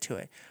submit to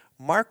it.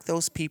 Mark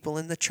those people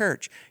in the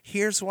church.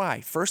 Here's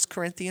why. 1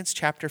 Corinthians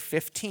chapter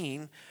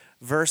 15,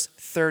 verse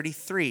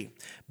 33.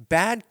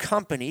 Bad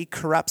company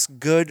corrupts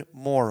good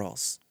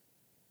morals.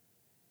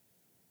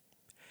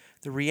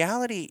 The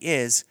reality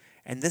is,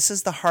 and this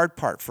is the hard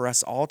part for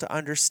us all to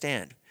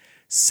understand,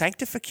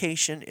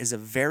 sanctification is a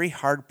very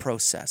hard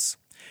process.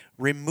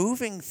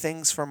 Removing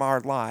things from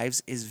our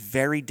lives is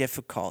very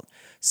difficult.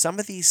 Some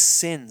of these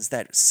sins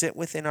that sit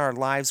within our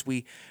lives,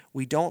 we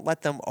don't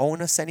let them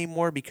own us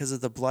anymore because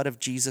of the blood of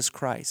Jesus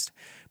Christ.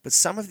 But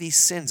some of these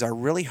sins are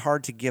really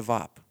hard to give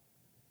up.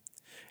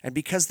 And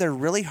because they're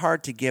really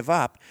hard to give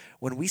up,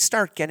 when we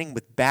start getting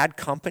with bad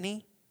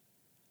company,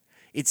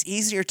 it's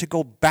easier to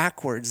go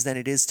backwards than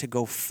it is to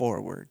go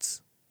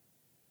forwards.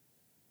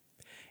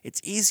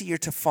 It's easier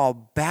to fall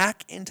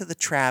back into the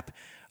trap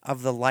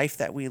of the life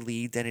that we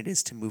lead than it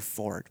is to move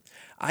forward.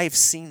 I have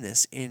seen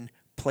this in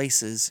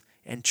places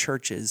and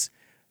churches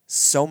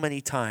so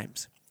many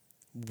times.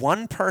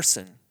 One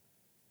person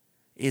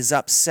is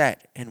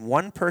upset and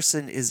one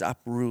person is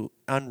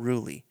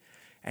unruly,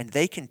 and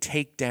they can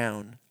take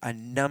down a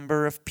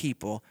number of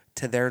people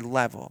to their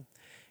level,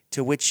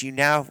 to which you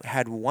now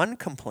had one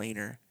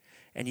complainer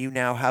and you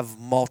now have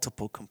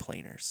multiple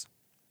complainers.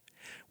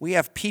 We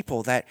have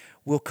people that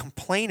will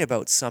complain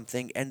about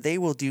something, and they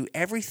will do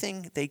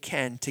everything they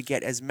can to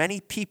get as many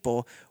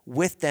people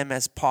with them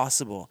as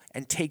possible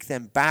and take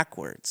them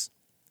backwards.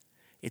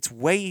 It's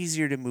way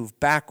easier to move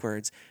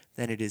backwards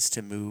than it is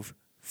to move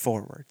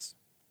forwards.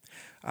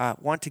 I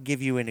want to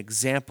give you an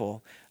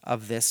example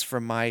of this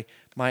from my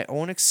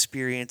own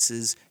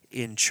experiences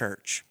in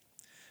church.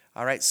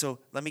 All right, so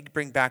let me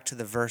bring back to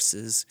the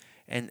verses,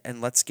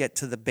 and let's get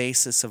to the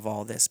basis of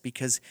all this,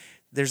 because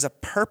there's a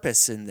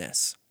purpose in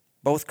this.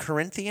 Both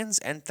Corinthians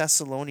and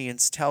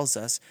Thessalonians tells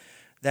us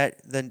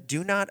that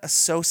do not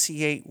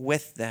associate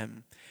with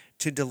them,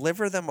 to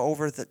deliver them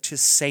over to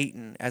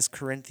Satan, as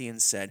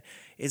Corinthians said,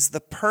 is the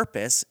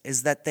purpose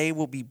is that they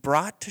will be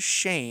brought to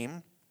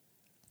shame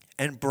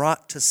and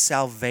brought to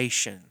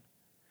salvation,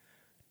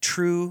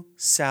 true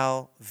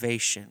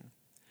salvation.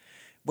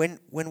 When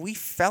we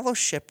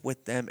fellowship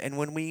with them and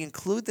when we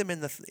include them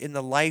in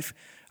the life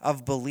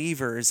of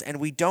believers, and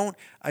we don't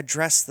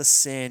address the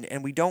sin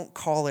and we don't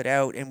call it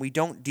out and we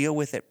don't deal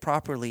with it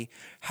properly,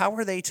 how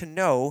are they to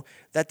know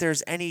that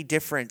there's any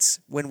difference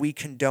when we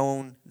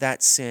condone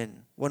that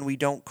sin, when we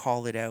don't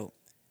call it out?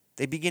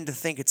 They begin to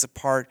think it's a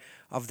part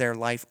of their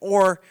life,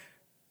 or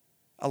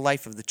a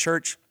life of the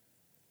church,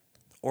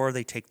 or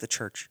they take the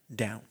church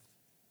down.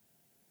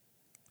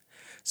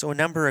 So a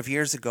number of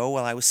years ago,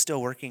 while I was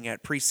still working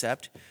at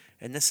Precept,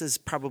 and this is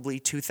probably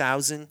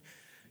 2000,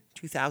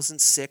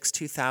 2006,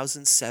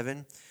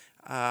 2007,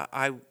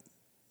 I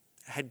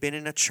had been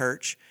in a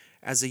church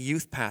as a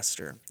youth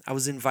pastor. I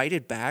was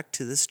invited back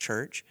to this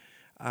church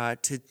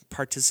to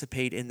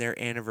participate in their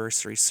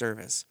anniversary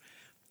service.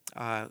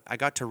 I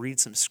got to read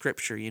some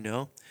scripture,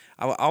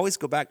 I will always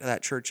go back to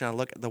that church and I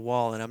look at the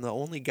wall, and I'm the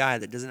only guy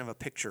that doesn't have a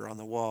picture on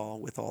the wall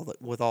with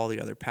all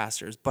the other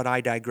pastors, but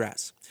I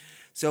digress.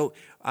 So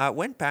I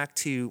went back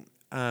to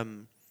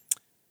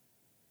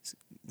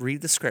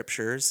read the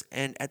scriptures,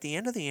 and at the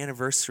end of the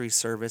anniversary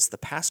service, the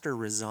pastor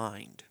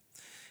resigned.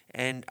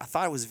 And I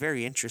thought it was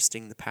very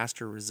interesting the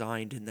pastor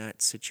resigned in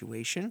that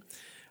situation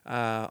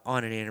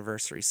on an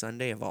anniversary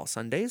Sunday of all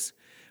Sundays.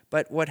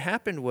 But what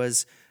happened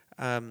was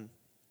the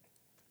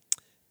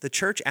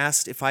church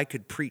asked if I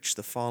could preach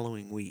the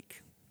following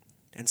week.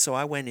 And so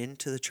I went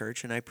into the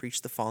church and I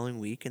preached the following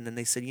week. And then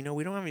they said,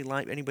 we don't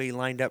have anybody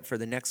lined up for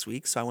the next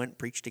week. So I went and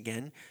preached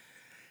again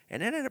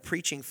and ended up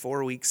preaching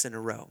 4 weeks in a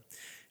row.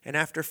 And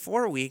after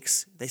 4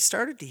 weeks, they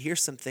started to hear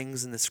some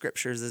things in the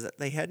scriptures that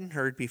they hadn't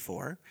heard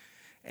before.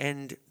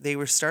 And they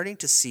were starting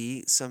to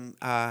see some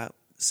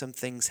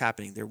things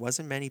happening. There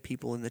wasn't many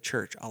people in the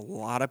church. A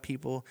lot of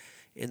people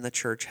in the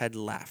church had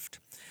left.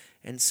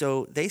 And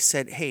so they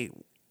said, hey,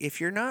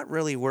 if you're not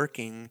really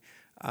working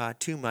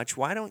too much,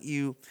 why don't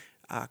you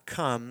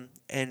come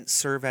and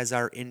serve as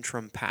our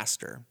interim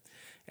pastor?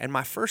 And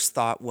my first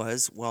thought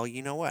was, well,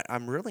 you know what?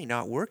 I'm really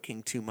not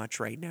working too much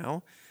right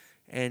now.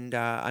 And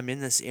I'm in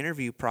this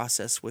interview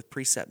process with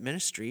Precept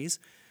Ministries.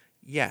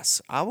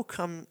 Yes, I will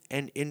come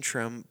and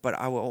interim, but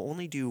I will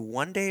only do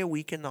 1 day a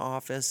week in the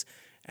office,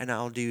 and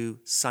I'll do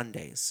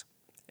Sundays.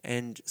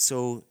 And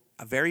so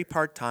a very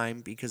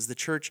part-time, because the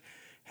church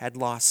had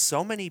lost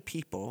so many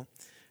people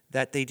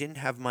that they didn't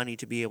have money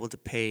to be able to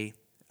pay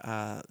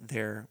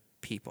their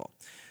people.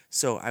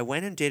 So I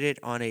went and did it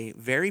on a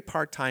very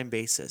part-time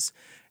basis.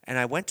 And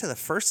I went to the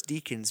first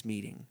deacons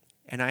meeting,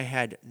 and I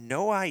had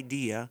no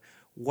idea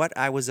what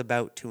I was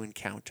about to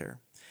encounter.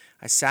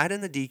 I sat in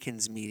the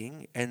deacons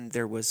meeting, and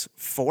there was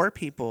 4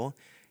 people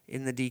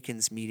in the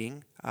deacons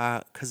meeting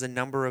because a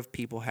number of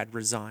people had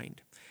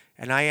resigned.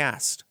 And I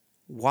asked,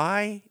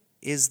 why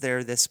is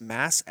there this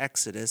mass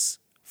exodus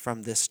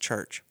from this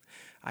church?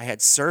 I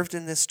had served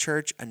in this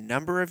church a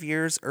number of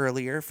years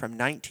earlier, from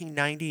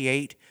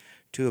 1998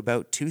 to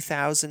about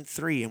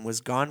 2003, and was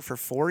gone for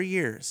 4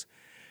 years.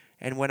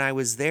 And when I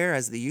was there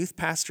as the youth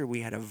pastor,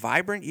 we had a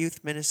vibrant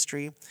youth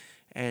ministry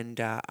and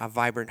a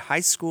vibrant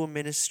high school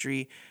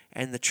ministry,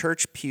 and the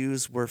church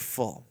pews were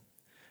full.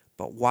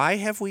 But why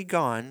have we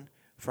gone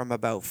from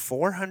about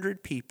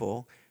 400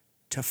 people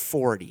to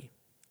 40?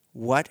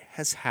 What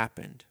has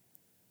happened?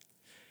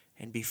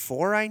 And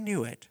before I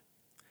knew it,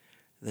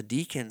 the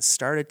deacons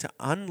started to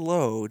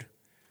unload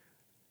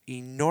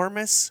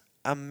enormous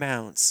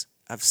amounts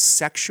of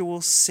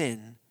sexual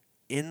sin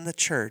in the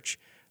church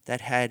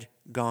that had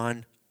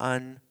gone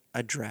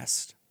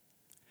unaddressed.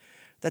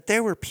 That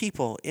there were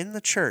people in the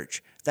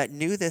church that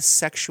knew this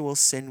sexual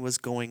sin was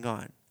going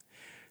on.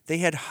 They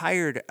had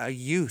hired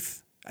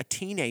a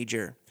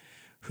teenager,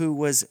 who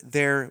was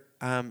their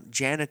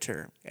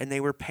janitor, and they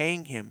were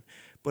paying him.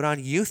 But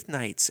on youth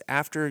nights,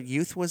 after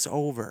youth was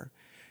over,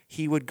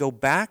 he would go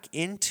back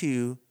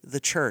into the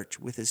church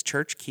with his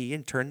church key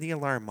and turn the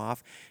alarm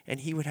off,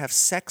 and he would have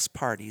sex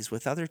parties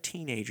with other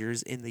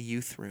teenagers in the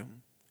youth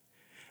room.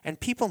 And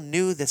people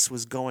knew this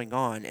was going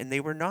on, and they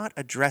were not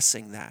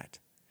addressing that.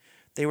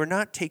 They were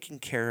not taking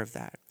care of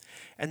that.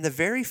 And the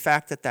very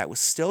fact that that was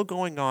still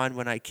going on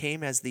when I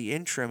came as the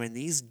interim, and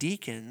these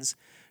deacons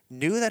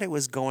knew that it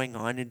was going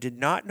on and did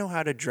not know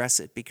how to address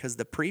it, because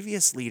the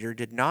previous leader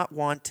did not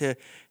want to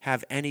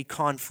have any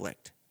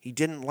conflict. He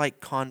didn't like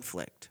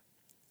conflict.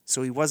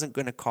 So he wasn't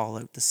going to call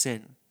out the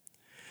sin.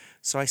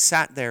 So I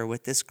sat there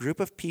with this group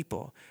of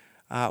people,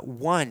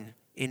 one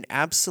in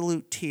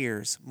absolute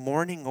tears,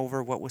 mourning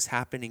over what was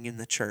happening in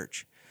the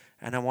church.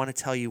 And I want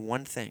to tell you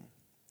one thing.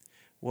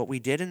 What we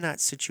did in that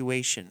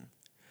situation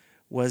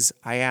was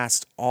I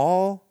asked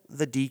all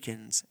the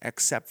deacons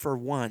except for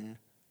one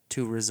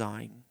to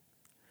resign.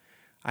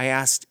 I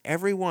asked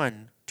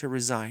everyone to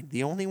resign.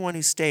 The only one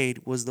who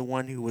stayed was the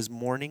one who was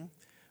mourning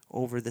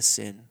over the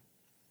sin.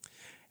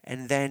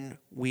 And then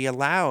we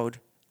allowed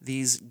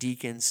these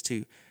deacons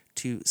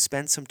to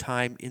spend some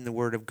time in the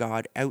Word of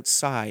God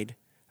outside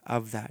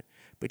of that.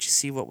 But you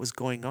see, what was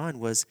going on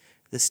was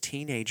this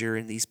teenager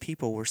and these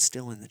people were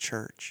still in the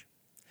church.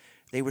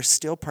 They were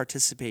still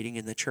participating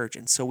in the church.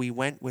 And so we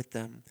went with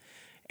them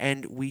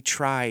and we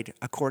tried,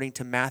 according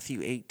to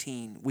Matthew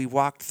 18, we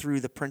walked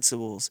through the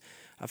principles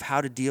of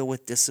how to deal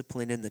with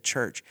discipline in the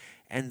church.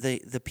 And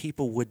the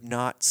people would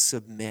not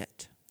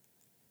submit.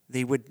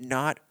 They would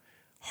not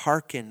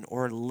hearken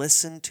or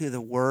listen to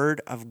the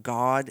word of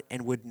God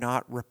and would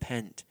not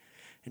repent.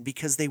 And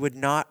because they would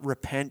not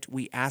repent,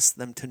 we asked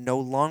them to no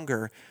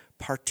longer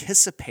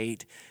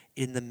participate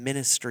in the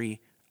ministry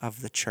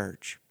of the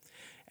church.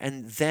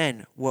 And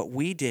then what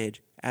we did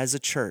as a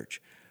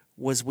church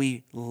was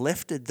we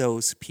lifted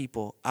those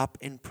people up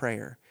in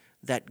prayer,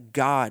 that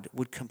God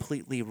would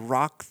completely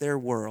rock their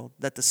world,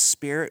 that the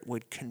Spirit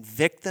would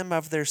convict them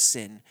of their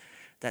sin,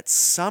 that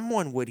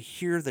someone would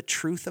hear the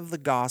truth of the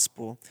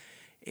gospel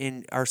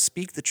or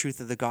speak the truth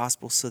of the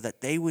gospel so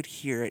that they would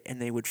hear it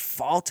and they would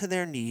fall to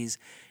their knees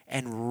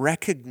and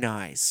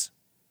recognize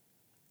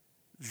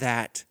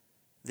that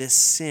this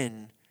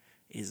sin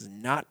is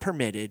not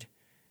permitted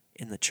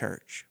in the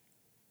church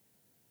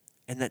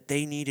and that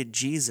they needed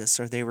Jesus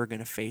or they were going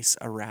to face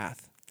a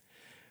wrath.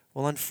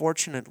 Well,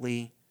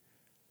 unfortunately,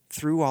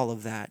 through all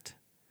of that,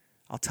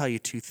 I'll tell you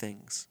two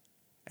things,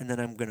 and then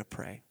I'm going to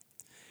pray.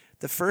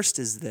 The first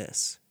is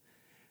this,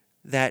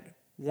 that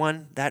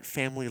one, that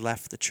family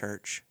left the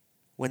church.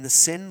 When the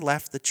sin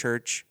left the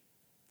church,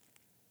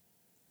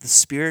 the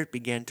Spirit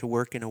began to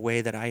work in a way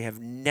that I have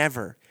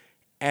never,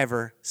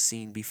 ever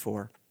seen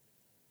before.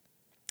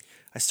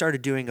 I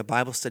started doing a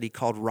Bible study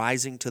called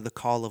Rising to the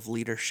Call of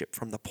Leadership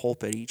from the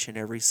pulpit each and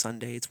every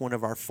Sunday. It's one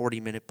of our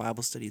 40-minute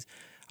Bible studies.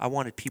 I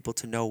wanted people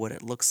to know what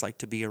it looks like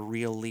to be a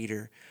real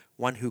leader,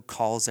 one who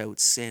calls out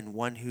sin,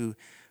 one who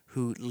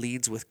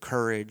leads with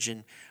courage,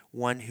 and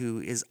one who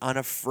is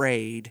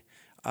unafraid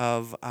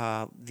of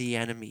the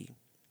enemy.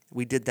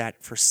 We did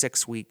that for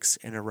 6 weeks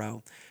in a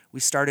row. We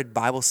started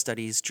Bible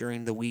studies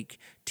during the week.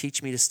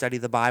 Teach me to study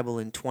the Bible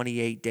in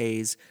 28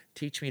 days.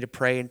 Teach me to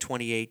pray in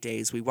 28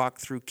 days. We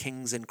walked through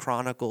Kings and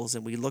Chronicles,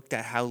 and we looked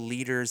at how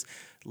leaders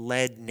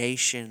led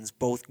nations,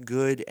 both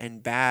good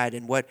and bad,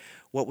 and what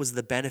was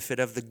the benefit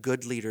of the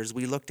good leaders.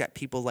 We looked at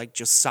people like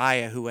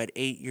Josiah, who at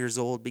 8 years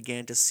old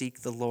began to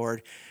seek the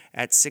Lord.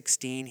 At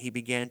 16, he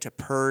began to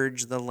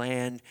purge the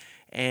land,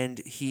 and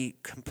he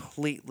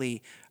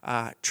completely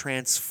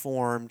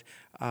transformed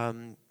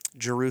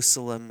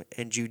Jerusalem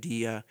and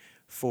Judea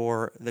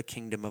for the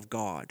kingdom of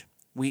God.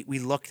 We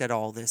looked at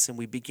all this and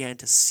we began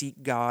to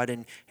seek God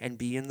and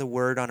be in the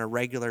Word on a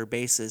regular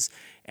basis.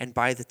 And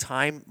by the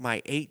time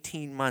my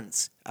 18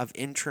 months of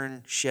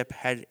internship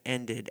had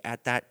ended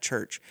at that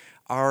church,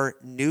 our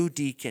new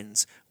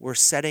deacons were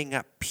setting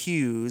up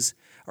pews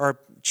or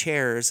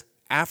chairs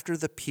after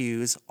the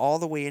pews all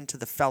the way into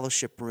the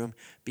fellowship room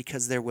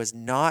because there was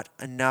not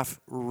enough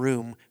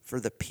room for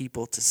the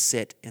people to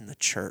sit in the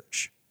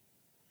church.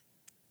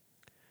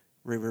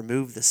 We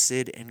removed the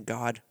SID and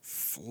God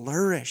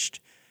flourished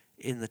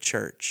in the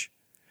church.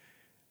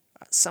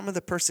 Some of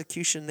the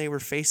persecution they were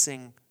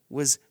facing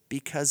was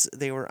because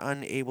they were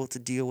unable to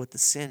deal with the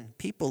sin.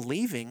 People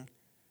leaving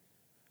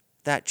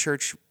that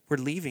church were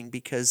leaving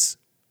because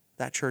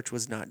that church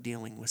was not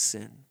dealing with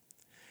sin.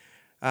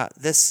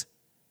 This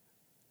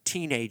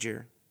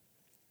teenager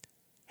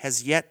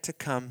has yet to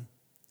come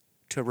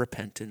to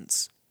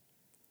repentance.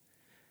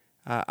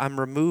 I'm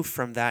removed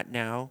from that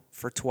now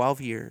for 12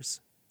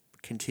 years.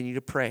 Continue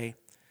to pray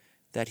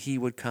that he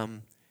would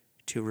come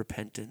to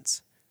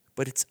repentance.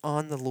 But it's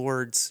in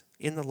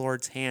the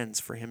Lord's hands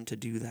for him to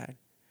do that.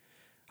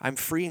 I'm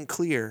free and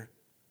clear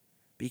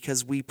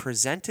because we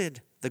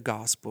presented the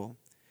gospel.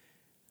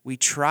 We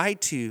tried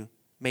to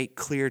make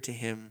clear to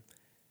him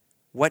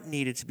what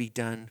needed to be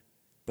done,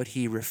 but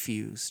he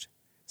refused.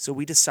 So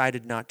we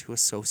decided not to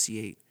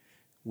associate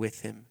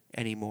with him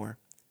anymore.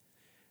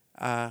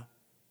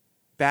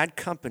 Bad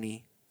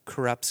company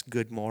corrupts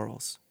good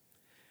morals.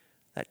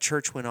 That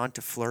church went on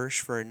to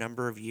flourish for a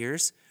number of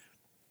years,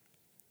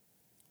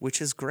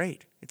 which is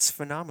great. It's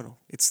phenomenal.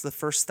 It's the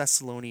First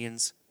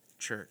Thessalonians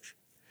church.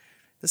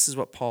 This is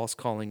what Paul's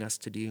calling us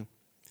to do.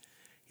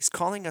 He's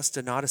calling us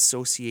to not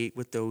associate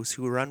with those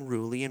who are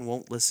unruly and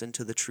won't listen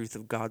to the truth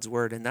of God's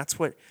word. And that's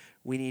what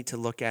we need to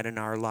look at in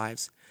our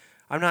lives.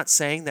 I'm not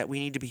saying that we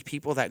need to be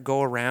people that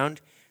go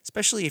around,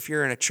 especially if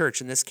you're in a church,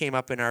 and this came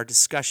up in our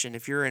discussion,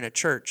 if you're in a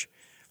church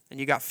and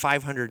you got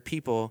 500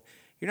 people,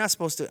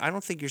 I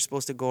don't think you're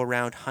supposed to go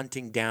around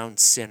hunting down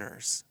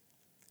sinners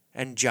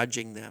and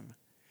judging them.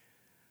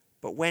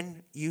 But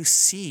when you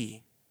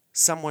see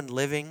someone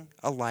living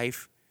a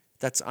life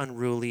that's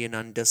unruly and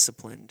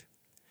undisciplined,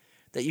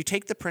 that you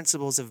take the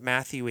principles of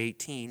Matthew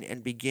 18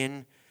 and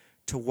begin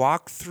to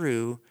walk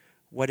through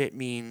what it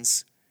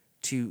means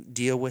to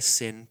deal with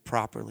sin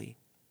properly.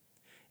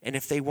 And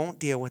if they won't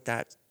deal with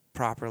that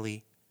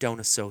properly, don't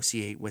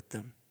associate with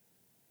them.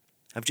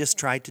 I've just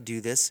tried to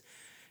do this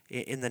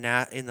in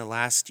the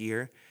last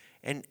year,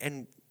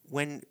 and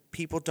when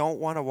people don't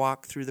want to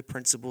walk through the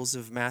principles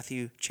of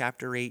Matthew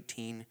chapter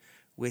 18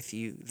 with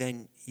you,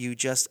 then you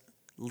just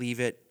leave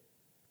it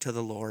to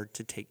the Lord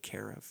to take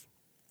care of.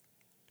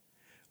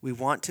 We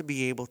want to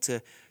be able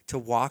to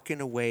walk in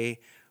a way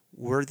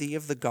worthy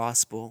of the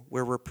gospel,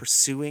 where we're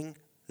pursuing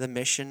the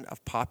mission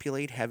of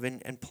populate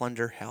heaven and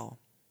plunder hell.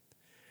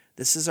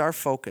 This is our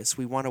focus.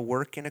 We want to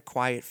work in a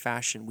quiet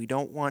fashion. We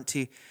don't want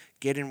to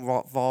get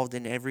involved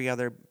in every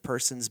other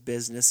person's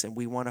business, and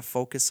we want to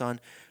focus on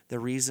the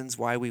reasons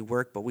why we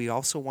work, but we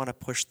also want to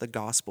push the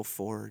gospel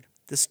forward.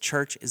 This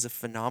church is a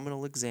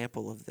phenomenal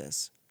example of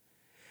this.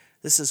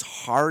 This is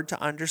hard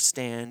to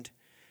understand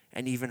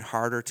and even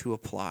harder to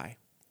apply.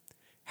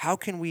 How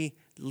can we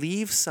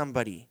leave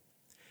somebody?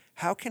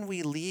 How can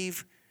we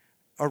leave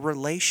a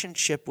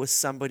relationship with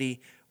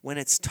somebody when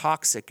it's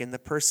toxic and the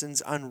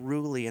person's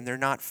unruly and they're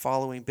not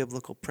following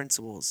biblical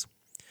principles?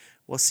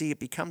 Well, see, it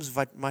becomes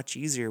much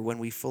easier when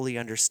we fully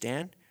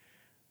understand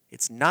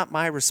it's not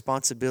my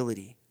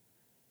responsibility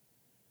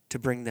to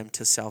bring them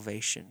to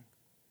salvation.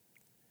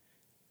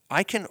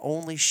 I can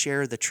only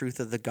share the truth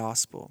of the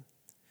gospel.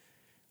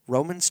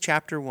 Romans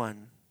chapter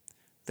 1,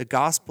 the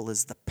gospel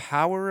is the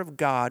power of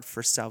God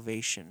for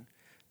salvation.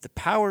 The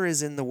power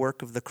is in the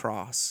work of the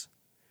cross.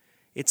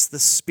 It's the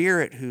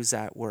Spirit who's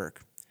at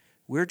work.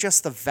 We're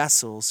just the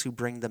vessels who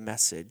bring the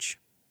message.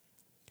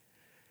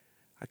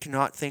 I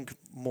cannot think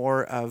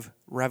more of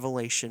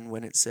Revelation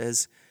when it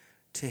says,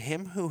 "To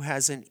him who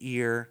has an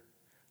ear,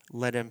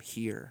 let him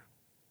hear."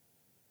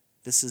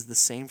 This is the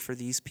same for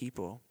these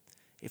people.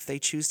 If they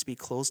choose to be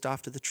closed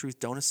off to the truth,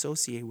 don't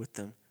associate with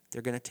them.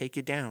 They're going to take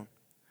you down.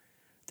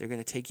 They're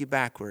going to take you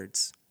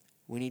backwards.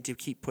 We need to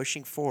keep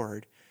pushing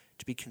forward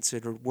to be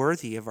considered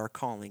worthy of our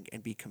calling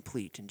and be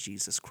complete in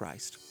Jesus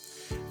Christ.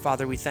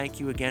 Father, we thank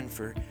you again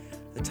for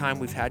the time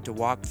we've had to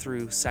walk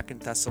through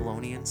 2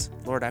 Thessalonians.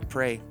 Lord, I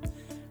pray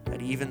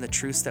that even the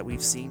truths that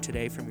we've seen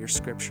today from your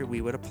scripture,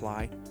 we would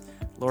apply.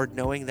 Lord,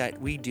 knowing that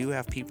we do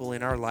have people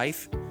in our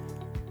life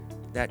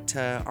that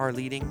are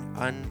leading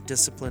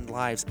undisciplined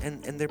lives,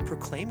 and they're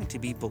proclaiming to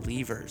be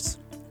believers.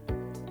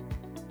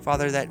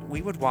 Father, that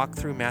we would walk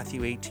through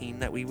Matthew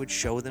 18, that we would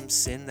show them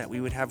sin, that we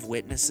would have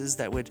witnesses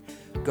that would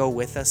go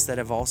with us that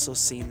have also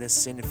seen this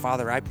sin. And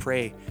Father, I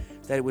pray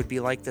that it would be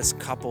like this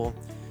couple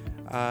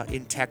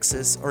in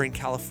Texas or in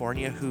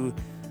California who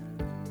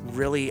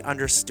really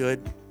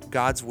understood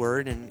God's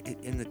word and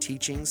in the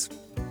teachings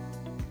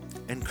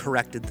and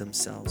corrected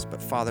themselves. But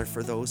Father,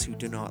 for those who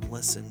do not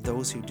listen,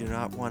 those who do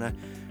not want to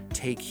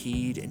take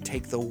heed and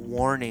take the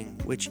warning,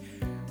 which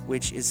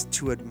is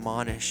to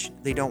admonish,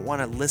 they don't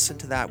want to listen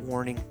to that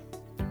warning,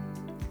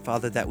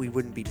 Father, that we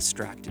wouldn't be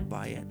distracted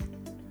by it,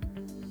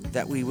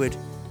 that we would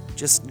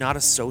just not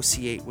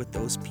associate with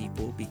those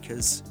people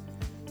because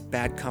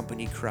bad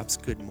company corrupts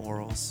good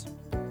morals.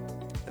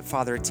 That,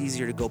 Father, it's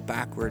easier to go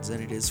backwards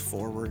than it is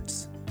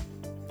forwards.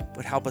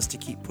 But help us to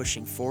keep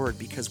pushing forward,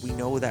 because we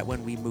know that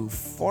when we move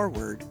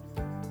forward,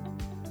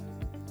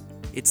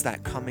 it's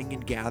that coming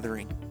and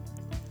gathering.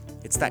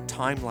 It's that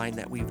timeline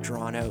that we've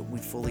drawn out. We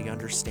fully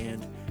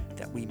understand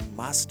that we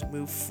must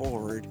move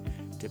forward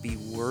to be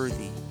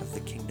worthy of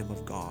the kingdom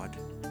of God.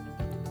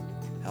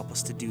 Help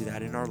us to do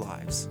that in our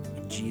lives.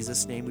 In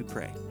Jesus' name we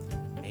pray.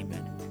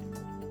 Amen.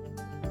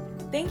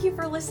 Thank you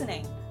for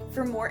listening.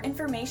 For more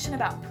information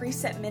about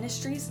Precept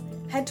Ministries,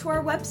 head to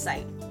our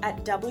website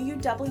at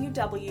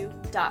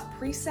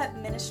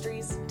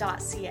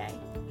www.preceptministries.ca.